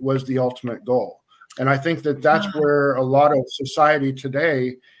prosperity was the ultimate goal. And I think that that's where a lot of society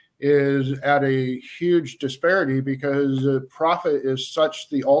today is at a huge disparity, because profit is such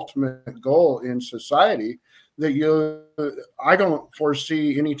the ultimate goal in society that I don't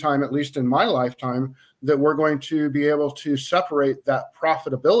foresee any time, at least in my lifetime, that we're going to be able to separate that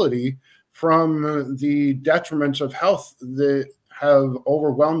profitability from the detriments of health that have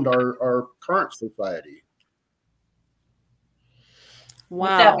overwhelmed our current society. Wow.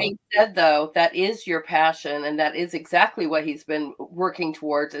 With that being said, though, that is your passion, and that is exactly what he's been working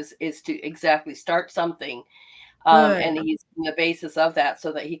towards, is to exactly start something. And he's on the basis of that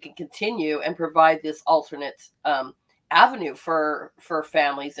so that he can continue and provide this alternate avenue for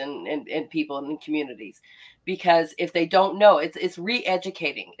families and people in the communities. Because if they don't know, it's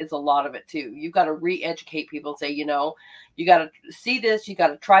re-educating is a lot of it too. You've got to re-educate people and say, you got to see this, you got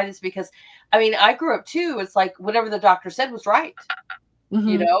to try this, because I mean, I grew up too. It's like whatever the doctor said was right.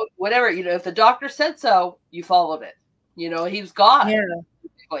 Mm-hmm. Whatever, if the doctor said so, you followed it. He was God. Yeah.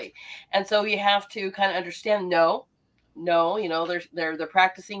 And so you have to kind of understand, no, they're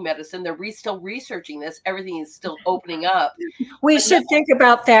practicing medicine. They're still researching this. Everything is still opening up. We should think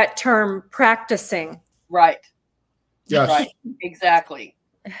about that term, practicing. Right. Yes. Right. Exactly.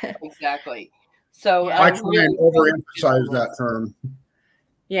 Exactly. So I try and overemphasize that term.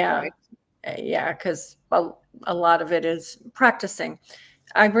 Yeah. Right. Yeah, because a lot of it is practicing.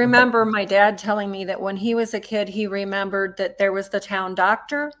 I remember my dad telling me that when he was a kid, he remembered that there was the town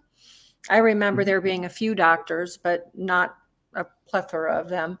doctor. I remember there being a few doctors, but not a plethora of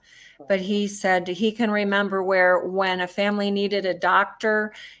them. But he said he can remember when a family needed a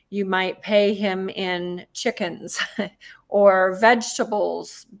doctor, you might pay him in chickens or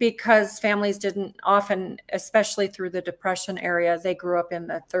vegetables, because families didn't often, especially through the Depression area, they grew up in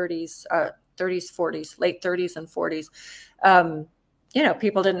the 30s, 40s, late 30s and 40s.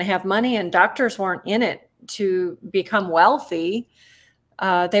 People didn't have money, and doctors weren't in it to become wealthy.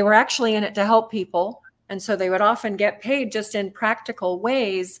 They were actually in it to help people. And so they would often get paid just in practical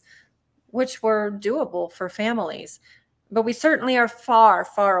ways, which were doable for families. But we certainly are far,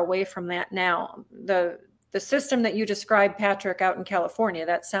 far away from that now. The system that you described, Patrick, out in California,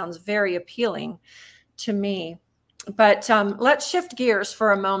 that sounds very appealing to me. But let's shift gears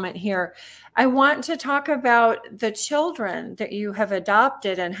for a moment here. I want to talk about the children that you have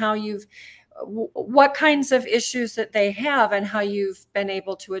adopted and how you've, what kinds of issues that they have and how you've been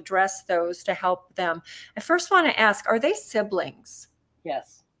able to address those to help them. I first want to ask, are they siblings?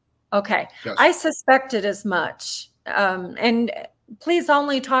 Yes. Okay. Yes. I suspected as much. And please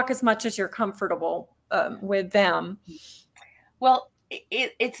only talk as much as you're comfortable with them. Well,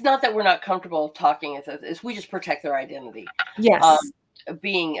 it's not that we're not comfortable talking. It's we just protect their identity. Yes.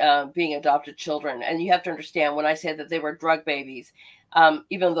 Being adopted children. And you have to understand, when I say that they were drug babies,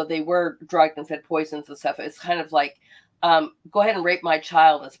 even though they were drugged and fed poisons and stuff, it's kind of like, go ahead and rape my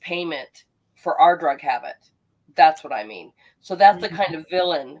child as payment for our drug habit. That's what I mean. So that's the kind of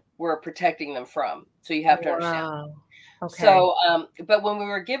villain we're protecting them from. So you have to understand. Wow. Okay. So, but when we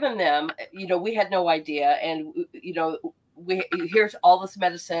were given them, we had no idea. And, here's all this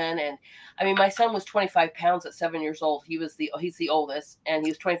medicine. And I mean, my son was 25 pounds at 7 years old. He's the oldest, and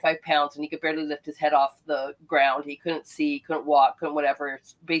he was 25 pounds, and he could barely lift his head off the ground. He couldn't see, couldn't walk, couldn't whatever.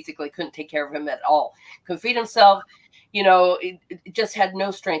 Basically couldn't take care of him at all. Couldn't feed himself. It just had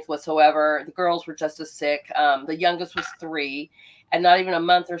no strength whatsoever. The girls were just as sick. The youngest was 3, and not even a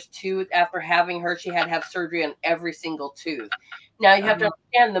month or 2 after having her, she had to have surgery on every single tooth. Now you have to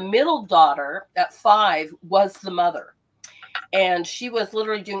understand, the middle daughter at 5 was the mother. And she was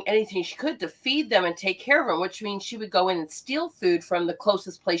literally doing anything she could to feed them and take care of them, which means she would go in and steal food from the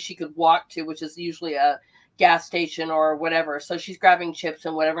closest place she could walk to, which is usually a gas station or whatever. So she's grabbing chips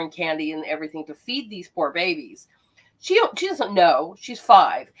and whatever and candy and everything to feed these poor babies. She doesn't know. She's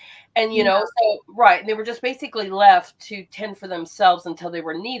 5. And, so, right. And they were just basically left to tend for themselves until they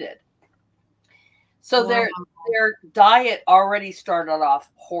were needed. So their diet already started off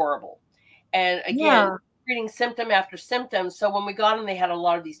horrible. And again, treating symptom after symptom. So when we got them, they had a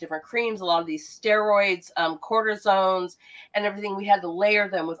lot of these different creams, a lot of these steroids, cortisones, and everything. We had to layer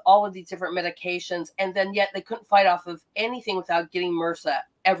them with all of these different medications. And then yet they couldn't fight off of anything without getting MRSA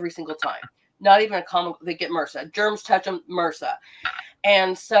every single time. Not even a common, they get MRSA. Germs touch them, MRSA.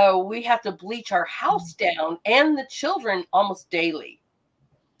 And so we have to bleach our house down and the children almost daily.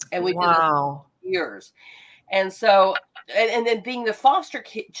 And we did this for years. And so, and then being the foster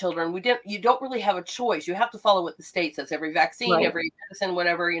children, you don't really have a choice. You have to follow what the state says, every vaccine, every medicine,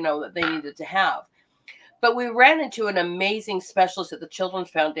 whatever, that they needed to have. But we ran into an amazing specialist at the Children's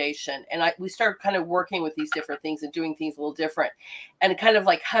Foundation, and we started kind of working with these different things and doing things a little different. And kind of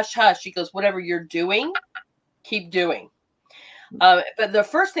like, hush, hush. She goes, whatever you're doing, keep doing. But the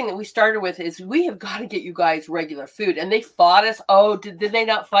first thing that we started with is, we have got to get you guys regular food. And they fought us. Oh, did they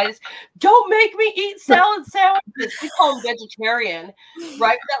not fight us? Don't make me eat salad sandwiches. We call them vegetarian,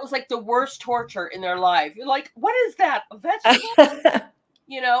 right? That was like the worst torture in their life. You're like, what is that? A vegetable?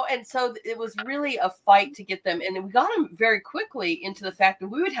 And so it was really a fight to get them. And we got them very quickly into the fact that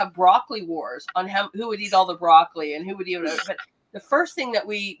we would have broccoli wars on who would eat all the broccoli and who would eat it. But the first thing that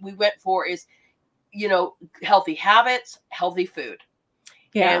we went for is, healthy habits, healthy food.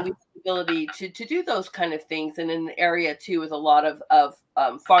 Yeah. And we have the ability to do those kind of things. And in an area too, with a lot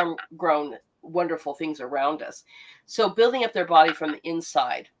of farm grown wonderful things around us. So building up their body from the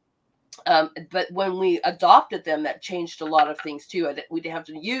inside. But when we adopted them, that changed a lot of things too. We didn't have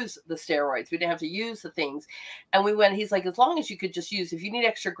to use the steroids. We didn't have to use the things. And he's like, as long as you could just use, if you need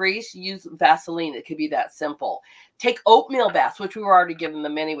extra grease, use Vaseline. It could be that simple. Take oatmeal baths, which we were already giving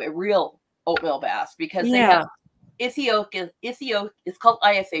them anyway, real oatmeal baths, because they have it's called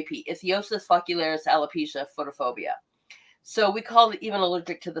IFAP, Ichthyosis Focularis Alopecia Photophobia. So we called it even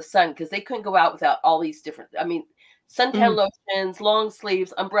allergic to the sun, because they couldn't go out without all these different, suntan lotions, long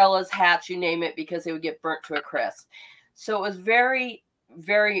sleeves, umbrellas, hats, you name it, because they would get burnt to a crisp. So it was very,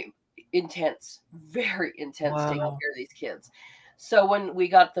 very intense taking care of these kids. So when we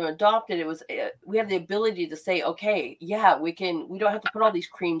got them adopted, it was, we had the ability to say, okay, yeah, we don't have to put all these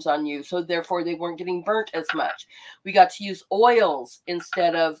creams on you. So therefore they weren't getting burnt as much. We got to use oils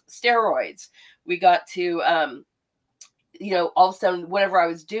instead of steroids. We got to, all of a sudden, whatever I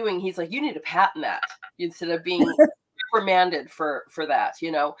was doing, he's like, you need to patent that, instead of being reprimanded for that,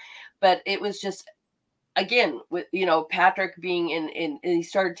 but it was just, again, with, Patrick being in he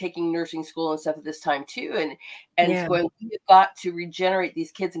started taking nursing school and stuff at this time too. And going, we've got to regenerate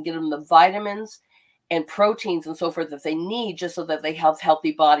these kids and get them the vitamins and proteins and so forth that they need, just so that they have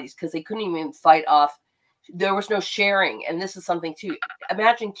healthy bodies, because they couldn't even fight off. There was no sharing. And this is something too.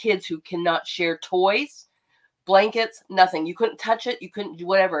 Imagine kids who cannot share toys, blankets, nothing. You couldn't touch it. You couldn't do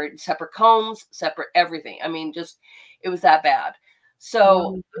whatever, separate combs, separate everything. It was that bad.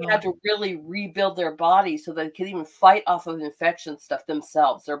 So we had to really rebuild their bodies so that they could even fight off of infection stuff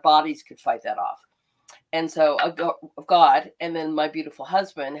themselves. Their bodies could fight that off. And so of God, and then my beautiful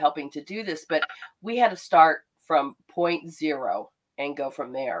husband helping to do this. But we had to start from point zero and go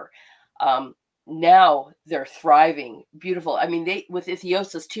from there. Now they're thriving, beautiful. I mean, they with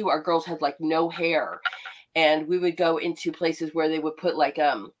ichthyosis too, our girls had like no hair. And we would go into places where they would put like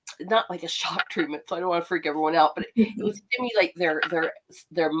not like a shock treatment, so I don't want to freak everyone out, but it would stimulate their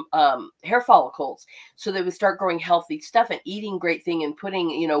hair follicles, so they would start growing healthy stuff and eating great thing and putting,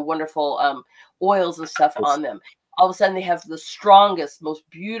 you know, wonderful oils and stuff on them. All of a sudden they have the strongest, most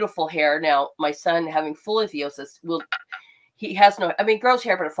beautiful hair. Now my son, having full ichthyosis, he has no, I mean, grows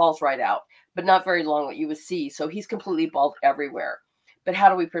hair, but it falls right out, but not very long, what you would see. So he's completely bald everywhere. But how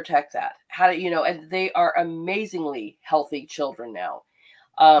do we protect that? How do you know? And they are amazingly healthy children now.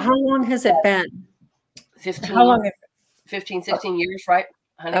 How long has it been? 15, how long? 15, 16 years, right,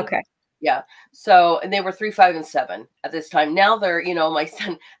 honey? Okay. Yeah. So, and they were 3, 5, and 7 at this time. Now they're, you know, my son,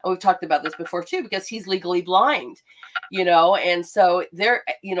 and we've talked about this before too, because he's legally blind, you know, and so their,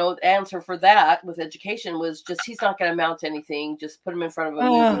 you know, the answer for that with education was just, he's not going to amount to anything. Just put him in front of a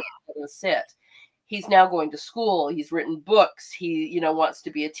movie and sit. He's now going to school. He's written books. He, you know, wants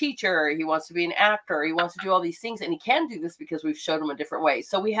to be a teacher. He wants to be an actor. He wants to do all these things. And he can do this because we've showed him a different way.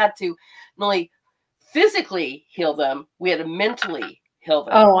 So we had to not only physically heal them, we had to mentally heal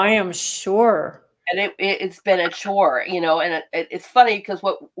them. Oh, I am sure. And it's been a chore, you know, and it's funny because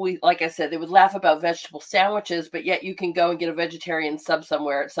what we, like I said, they would laugh about vegetable sandwiches, but yet you can go and get a vegetarian sub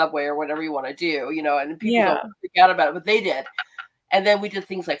somewhere at Subway or whatever you want to do, you know, and people don't freak out about it, but they did. And then we did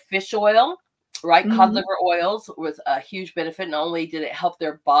things like fish oil. Right. Cod liver oils was a huge benefit. Not only did it help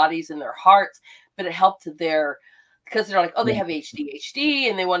their bodies and their hearts, but it helped their, because they're like, oh, they have ADHD,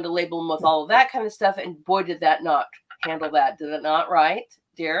 and they wanted to label them with all of that kind of stuff. And boy, did that not handle that. Did it not? Right,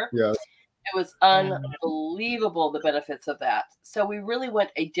 dear? Yes. It was unbelievable, the benefits of that. So we really went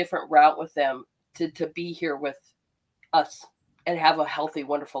a different route with them to be here with us and have a healthy,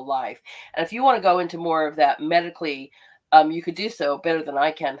 wonderful life. And if you want to go into more of that medically, you could do so better than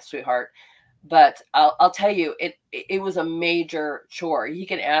I can, sweetheart. But I'll tell you, it was a major chore. He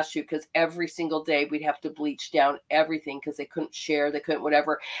can ask you, because every single day we'd have to bleach down everything because they couldn't share, they couldn't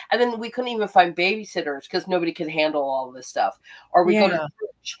whatever. And then we couldn't even find babysitters because nobody could handle all of this stuff. Or we go to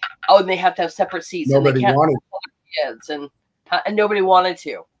church, and they have to have separate seats. Nobody and they can't wanted kids, and nobody wanted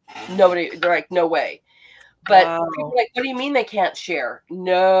to. Nobody, they're like, no way. But people are like, what do you mean they can't share?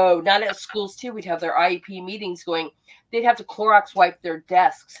 No, not at schools too. We'd have their IEP meetings going. They'd have to Clorox wipe their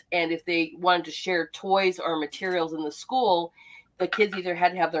desks. And if they wanted to share toys or materials in the school, the kids either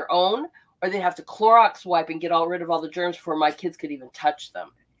had to have their own, or they'd have to Clorox wipe and get rid of all the germs before my kids could even touch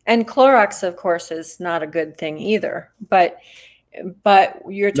them. And Clorox, of course, is not a good thing either. But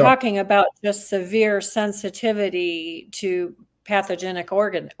you're talking about just severe sensitivity to pathogenic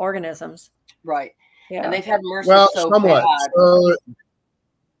organisms. Right. Yeah. And they've had MRSA somewhat. bad.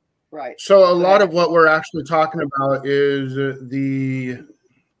 Right. So a lot of what we're actually talking about is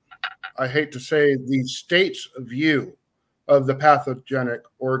I hate to say, the state's view of the pathogenic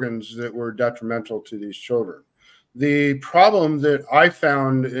organs that were detrimental to these children. The problem that I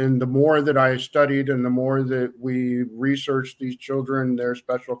found, in the more that I studied and the more that we researched these children, their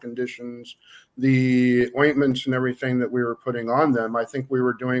special conditions, the ointments and everything that we were putting on them, I think we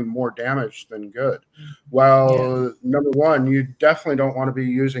were doing more damage than good. Well, number one, you definitely don't want to be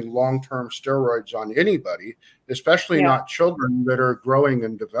using long-term steroids on anybody, especially not children that are growing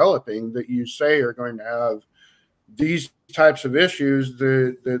and developing, that you say are going to have these types of issues.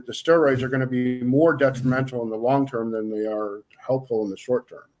 The steroids are going to be more detrimental in the long term than they are helpful in the short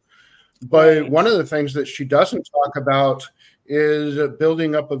term. But one of the things that she doesn't talk about is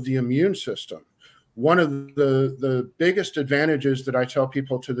building up of the immune system. One of the biggest advantages that I tell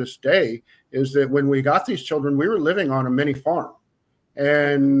people to this day is that when we got these children, we were living on a mini farm,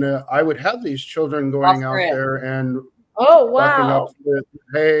 and I would have these children going out there and bucking up with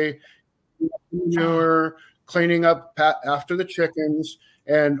hay, manure, cleaning up after the chickens,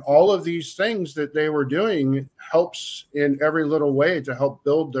 and all of these things that they were doing helps in every little way to help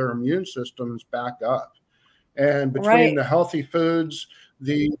build their immune systems back up. And between the healthy foods,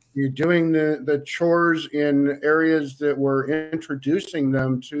 doing the chores in areas that were introducing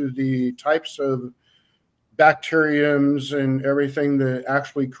them to the types of bacteriums and everything that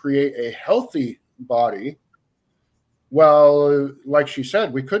actually create a healthy body. Well, like she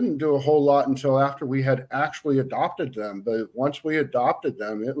said, we couldn't do a whole lot until after we had actually adopted them. But once we adopted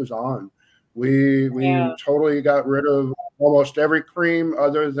them, it was on. We totally got rid of almost every cream,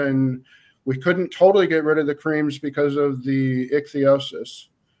 other than we couldn't totally get rid of the creams because of the ichthyosis.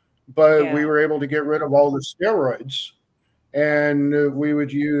 But we were able to get rid of all the steroids And we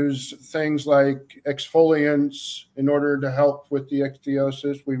would use things like exfoliants in order to help with the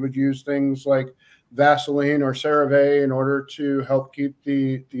ichthyosis. We would use things like Vaseline or CeraVe in order to help keep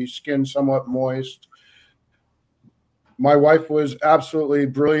the skin somewhat moist. My wife was absolutely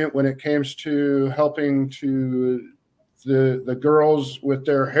brilliant when it came to helping to the girls with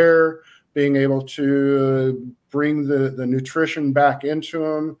their hair, being able to bring the nutrition back into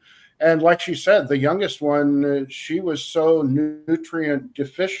them. And like she said, the youngest one, she was so nutrient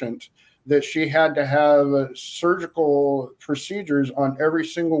deficient that she had to have surgical procedures on every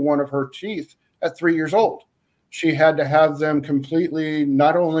single one of her teeth at 3 years old. She had to have them completely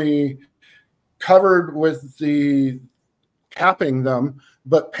not only covered with the capping them,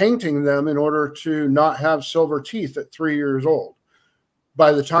 but painting them in order to not have silver teeth at 3 years old.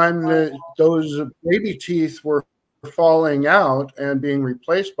 By the time that those baby teeth were falling out and being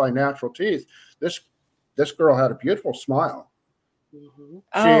replaced by natural teeth, this girl had a beautiful smile. Mm-hmm.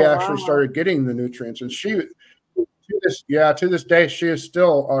 She actually started getting the nutrients, and she to this day she is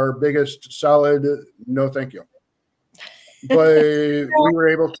still our biggest solid no thank you. But we were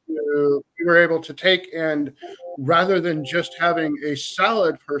able to take, and rather than just having a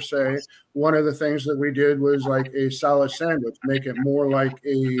salad per se, one of the things that we did was like a salad sandwich, make it more like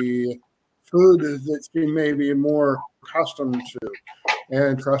a food that she may be more accustomed to.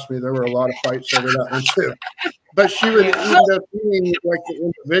 And trust me, there were a lot of fights over that one too. But she would end up eating like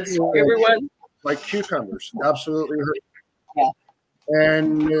the individual, like cucumbers. Absolutely. Yeah.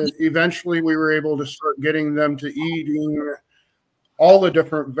 And eventually we were able to start getting them to eating all the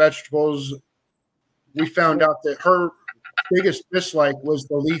different vegetables. We found out that her biggest dislike was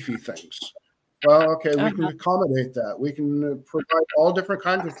the leafy things. Well, okay, we can accommodate that. We can provide all different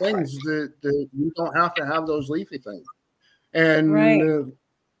kinds of things that you don't have to have those leafy things. And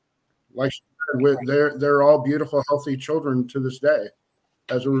like she said, they're all beautiful, healthy children to this day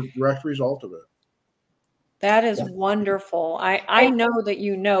as a direct result of it. That is wonderful. I know that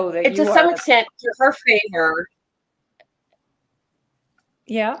you know that to some extent to her favor.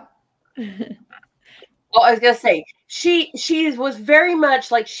 Yeah. Well, I was gonna say she was very much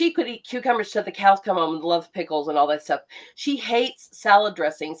like she could eat cucumbers till the cows come home and loves pickles and all that stuff. She hates salad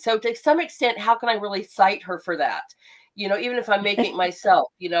dressing. So to some extent, how can I really cite her for that? You know, even if I'm making it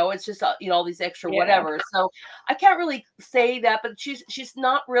myself, you know, it's just, you know, all these extra whatever. So I can't really say that, but she's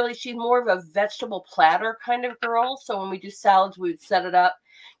not really, she's more of a vegetable platter kind of girl. So when we do salads, we would set it up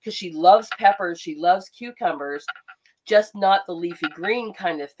because she loves peppers. She loves cucumbers, just not the leafy green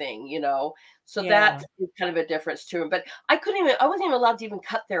kind of thing, you know? So that is kind of a difference to him. But I wasn't even allowed to even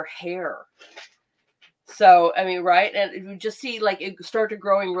cut their hair. So, I mean, right. And you just see like it started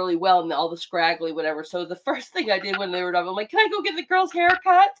growing really well and all the scraggly, whatever. So the first thing I did when they were done, I'm like, can I go get the girl's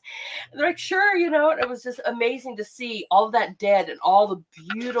haircut? And they're like, sure. You know, and it was just amazing to see all of that dead and all the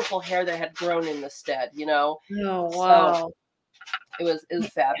beautiful hair that had grown in the stead, you know? Oh, wow. So it was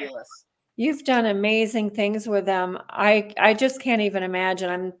fabulous. You've done amazing things with them. I just can't even imagine.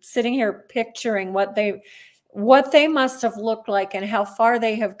 I'm sitting here picturing what they must have looked like and how far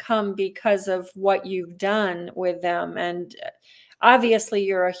they have come because of what you've done with them. And obviously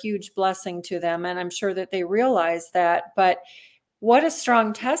you're a huge blessing to them. And I'm sure that they realize that, but what a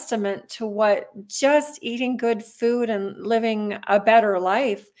strong testament to what just eating good food and living a better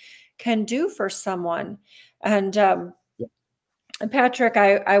life can do for someone. And, Patrick,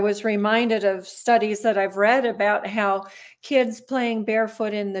 I was reminded of studies that I've read about how kids playing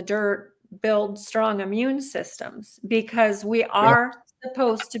barefoot in the dirt build strong immune systems because we are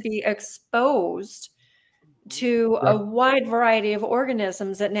supposed to be exposed to a wide variety of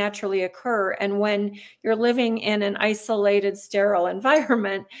organisms that naturally occur. And when you're living in an isolated, sterile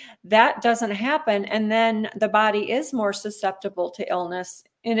environment, that doesn't happen. And then the body is more susceptible to illness,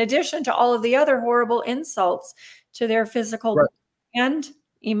 in addition to all of the other horrible insults to their physical and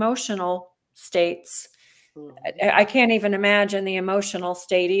emotional states. I can't even imagine the emotional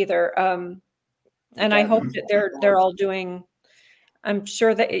state either. And I hope that they're all doing, I'm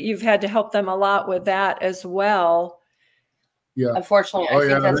sure that you've had to help them a lot with that as well. Yeah. Unfortunately, I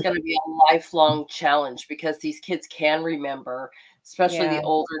think that's going to be a lifelong challenge because these kids can remember, especially the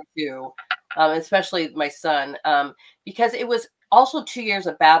older two, especially my son, because it was also 2 years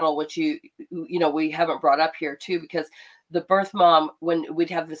of battle, which you know, we haven't brought up here too, because the birth mom, when we'd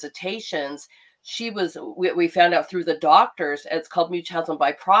have visitations, we found out through the doctors, it's called Munchausen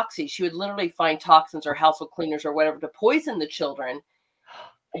by proxy. She would literally find toxins or household cleaners or whatever to poison the children,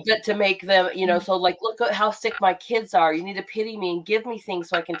 but to make them, you know, so like, look at how sick my kids are. You need to pity me and give me things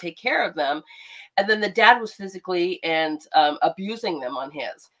so I can take care of them. And then the dad was physically and abusing them on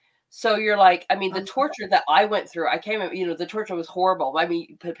his. So you're like, I mean, the torture that I went through, I came, you know, the torture was horrible. I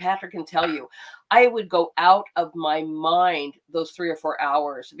mean, Patrick can tell you, I would go out of my mind those 3 or 4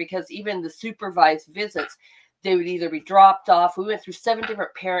 hours, because even the supervised visits, they would either be dropped off. We went through 7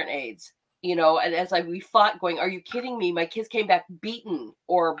 different parent aides, you know, and as we fought going, are you kidding me? My kids came back beaten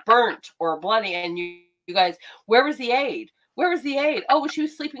or burnt or bloody. And you guys, where was the aide? Where was the aide? Oh, well, she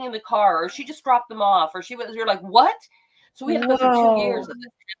was sleeping in the car, or she just dropped them off, or you're like, what? So we had to go through 2 years of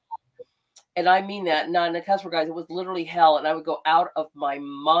this. And I mean that, not in a cuss word, guys. It was literally hell. And I would go out of my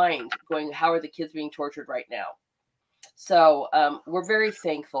mind going, how are the kids being tortured right now? So we're very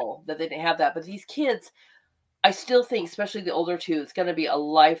thankful that they didn't have that. But these kids, I still think, especially the older two, it's going to be a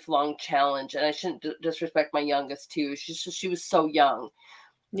lifelong challenge. And I shouldn't disrespect my youngest too. She was so young.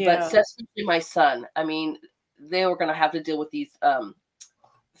 Yeah. But especially my son, I mean, they were going to have to deal with these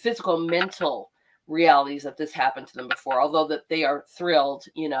physical, mental realities that this happened to them before, although that they are thrilled,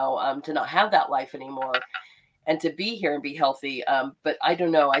 you know, to not have that life anymore and to be here and be healthy. But I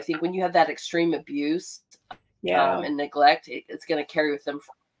don't know. I think when you have that extreme abuse and neglect, it's going to carry with them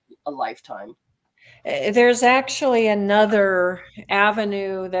for a lifetime. There's actually another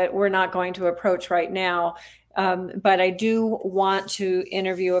avenue that we're not going to approach right now. But I do want to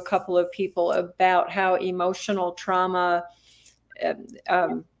interview a couple of people about how emotional trauma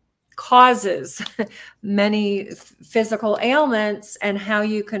causes many physical ailments and how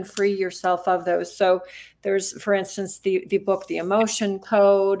you can free yourself of those. So there's, for instance, the book, The Emotion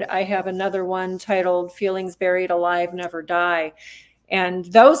Code. I have another one titled Feelings Buried Alive Never Die. And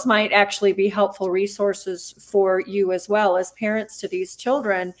those might actually be helpful resources for you as well as parents to these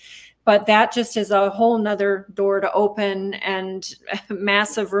children. But that just is a whole nother door to open and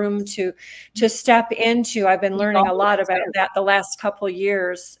massive room to step into. I've been learning a lot about that the last couple of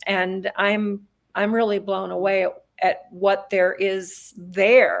years, and I'm really blown away at what there is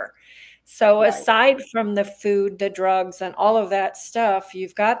there. So aside from the food, the drugs, and all of that stuff,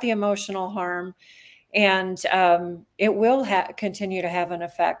 you've got the emotional harm, and it will continue to have an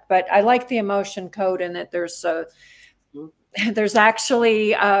effect. But I like the emotion code in that there's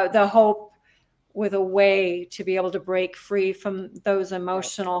actually the hope with a way to be able to break free from those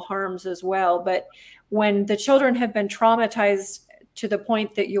emotional harms as well. But when the children have been traumatized to the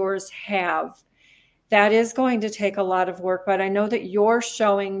point that yours have, that is going to take a lot of work. But I know that you're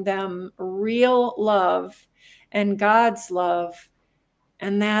showing them real love and God's love,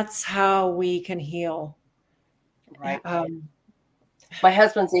 and that's how we can heal. Right. My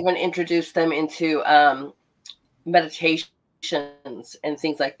husband's even introduced them into meditation and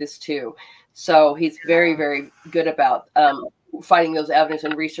things like this too. So he's very, very good about finding those avenues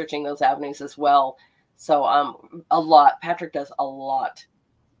and researching those avenues as well. So a lot. Patrick does a lot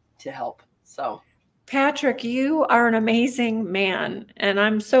to help. So Patrick, you are an amazing man, and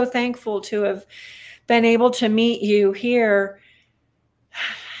I'm so thankful to have been able to meet you here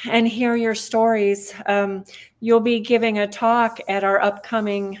and hear your stories. You'll be giving a talk at our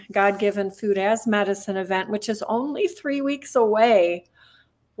upcoming God-Given Food as Medicine event, which is only 3 weeks away.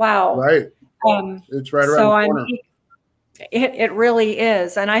 Wow. Right. It's right around the corner. It really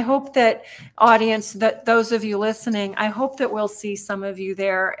is. And I hope that audience, that those of you listening, I hope that we'll see some of you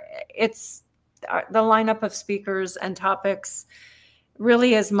there. It's the lineup of speakers and topics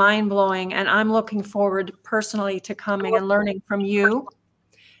really is mind-blowing. And I'm looking forward personally to coming and learning from you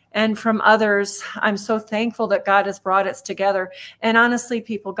and from others. I'm so thankful that God has brought us together. And honestly,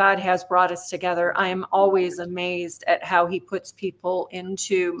 people, God has brought us together. I am always amazed at how he puts people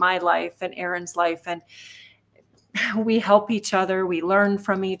into my life and Aaron's life. And we help each other. We learn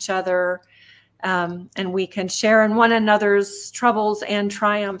from each other. And we can share in one another's troubles and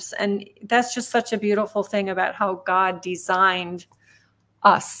triumphs. And that's just such a beautiful thing about how God designed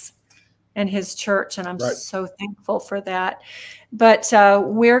us and his church. And I'm so thankful for that. But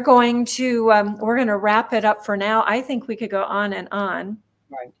we're going to wrap it up for now. I think we could go on and on.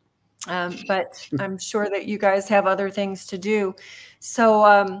 Right. But I'm sure that you guys have other things to do. So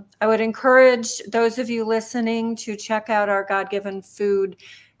I would encourage those of you listening to check out our God-Given Food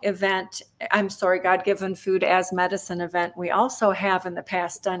event. I'm sorry, God-Given Food as Medicine event. We also have in the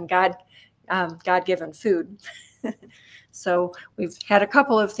past done God-Given Food. So we've had a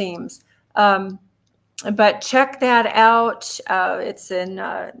couple of themes. But check that out. It's in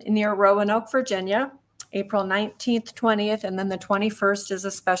near Roanoke, Virginia, April 19th, 20th, and then the 21st is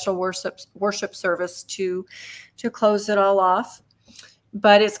a special worship service to close it all off.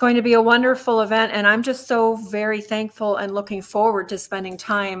 But it's going to be a wonderful event, and I'm just so very thankful and looking forward to spending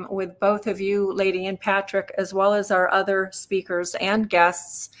time with both of you, Lady and Patrick, as well as our other speakers and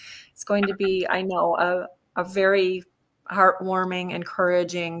guests. It's going to be, I know, a very heartwarming,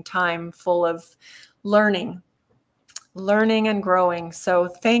 encouraging time full of learning and growing. So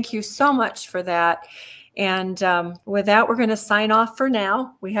thank you so much for that. And with that, we're going to sign off for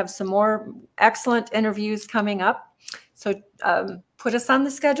now. We have some more excellent interviews coming up. So put us on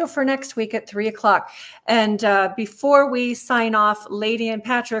the schedule for next week at 3 o'clock. And before we sign off, Lady and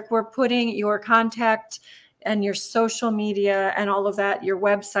Patrick, we're putting your contact and your social media and all of that, your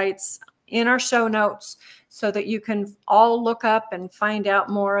websites, in our show notes so that you can all look up and find out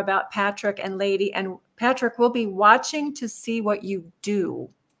more about Patrick and Lady. And Patrick, will be watching to see what you do.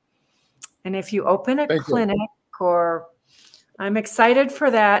 And if you open a clinic, or I'm excited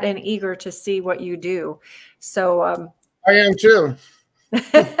for that and eager to see what you do. So I am too.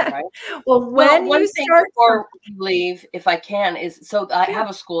 Well, when one you thing start before we leave, if I can, is so I have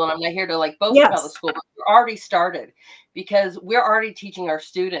a school, and I'm not here to like boast about the school, but we're already started because we're already teaching our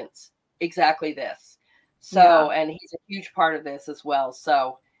students exactly this. So, and he's a huge part of this as well.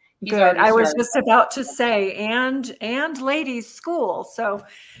 So good. I was just about to say, and ladies school. So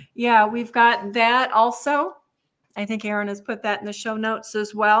yeah, we've got that also. I think Aaron has put that in the show notes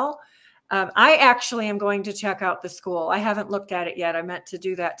as well. I actually am going to check out the school. I haven't looked at it yet. I meant to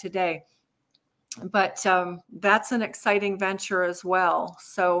do that today. But that's an exciting venture as well.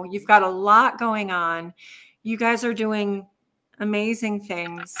 So you've got a lot going on. You guys are doing amazing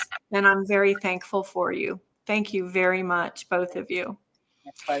things, and I'm very thankful for you. Thank you very much, both of you.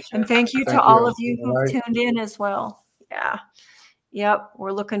 My pleasure. And thank you to all of you who tuned in as well. Yeah. Yep.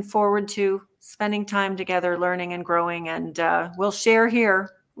 We're looking forward to spending time together, learning and growing. And we'll share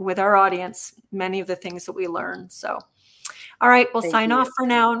here with our audience many of the things that we learn. So, all right, we'll sign off for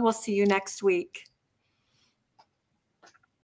now, and we'll see you next week.